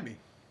alongside me.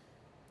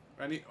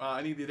 Any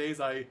of the days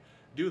I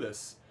do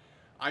this,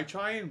 I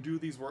try and do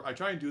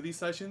these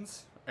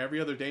sessions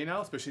every other day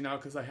now, especially now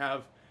because I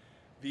have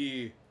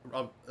the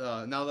now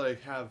that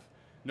I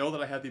know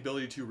that I have the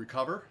ability to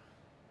recover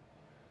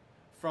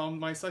from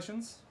my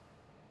sessions.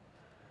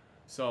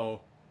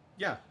 So,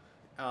 yeah,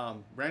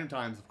 random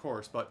times of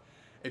course, but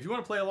if you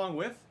want to play along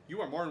with, you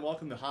are more than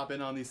welcome to hop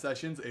in on these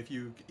sessions.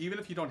 Even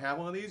if you don't have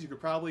one of these, you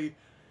could probably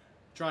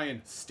try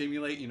and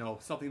stimulate,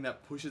 something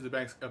that pushes it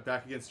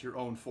back against your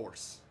own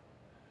force.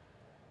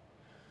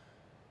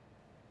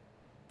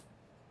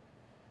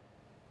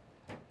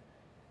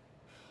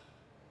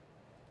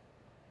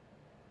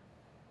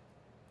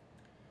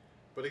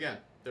 But again,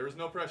 there is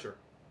no pressure.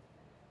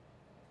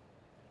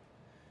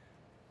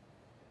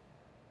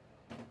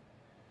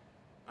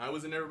 I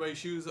was in everybody's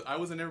shoes. I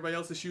was in everybody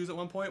else's shoes at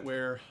one point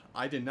where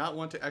I did not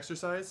want to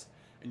exercise,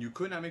 and you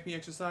could not make me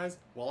exercise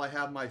while I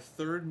have my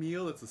 3rd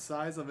meal that's the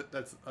size of it,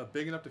 that's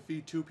big enough to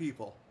feed 2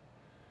 people.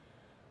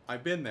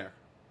 I've been there.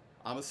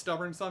 I'm a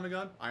stubborn son of a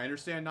gun. I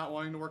understand not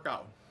wanting to work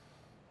out.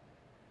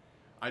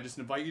 I just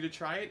invite you to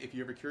try it if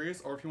you're ever curious,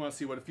 or if you want to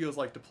see what it feels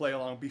like to play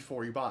along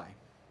before you buy.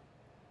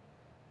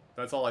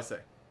 That's all I say.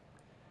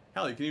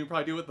 Hell, you can even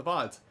probably do it with the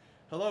VODs.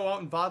 Hello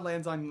out in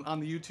VODlands on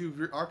the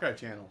YouTube archive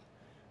channel.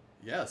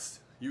 Yes,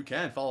 you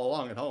can follow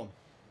along at home.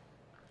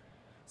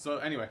 So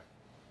anyway.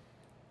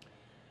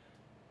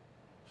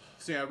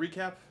 So yeah,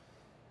 recap.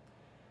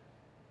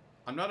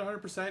 I'm not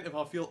 100% if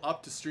I'll feel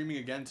up to streaming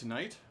again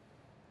tonight.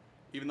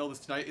 Even though this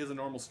tonight is a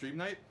normal stream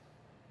night.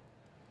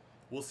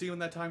 We'll see when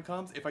that time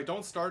comes. If I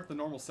don't start the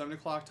normal 7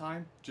 o'clock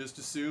time, just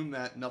assume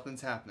that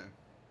nothing's happening.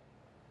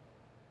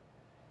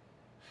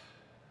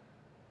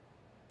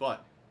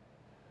 But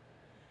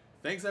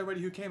thanks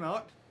everybody who came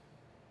out.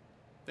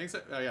 Thank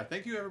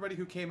you everybody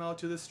who came out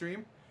to this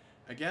stream.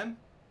 Again,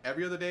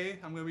 every other day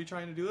I'm going to be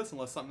trying to do this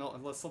unless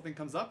something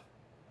comes up.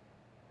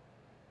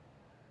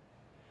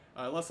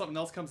 Unless something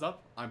else comes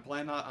up,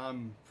 unless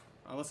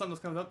something else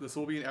comes up, this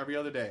will be an every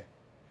other day.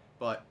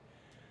 But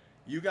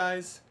you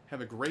guys have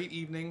a great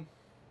evening.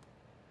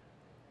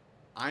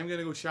 I'm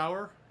gonna go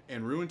shower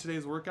and ruin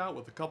today's workout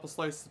with a couple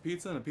slices of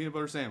pizza and a peanut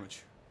butter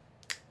sandwich.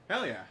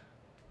 Hell yeah.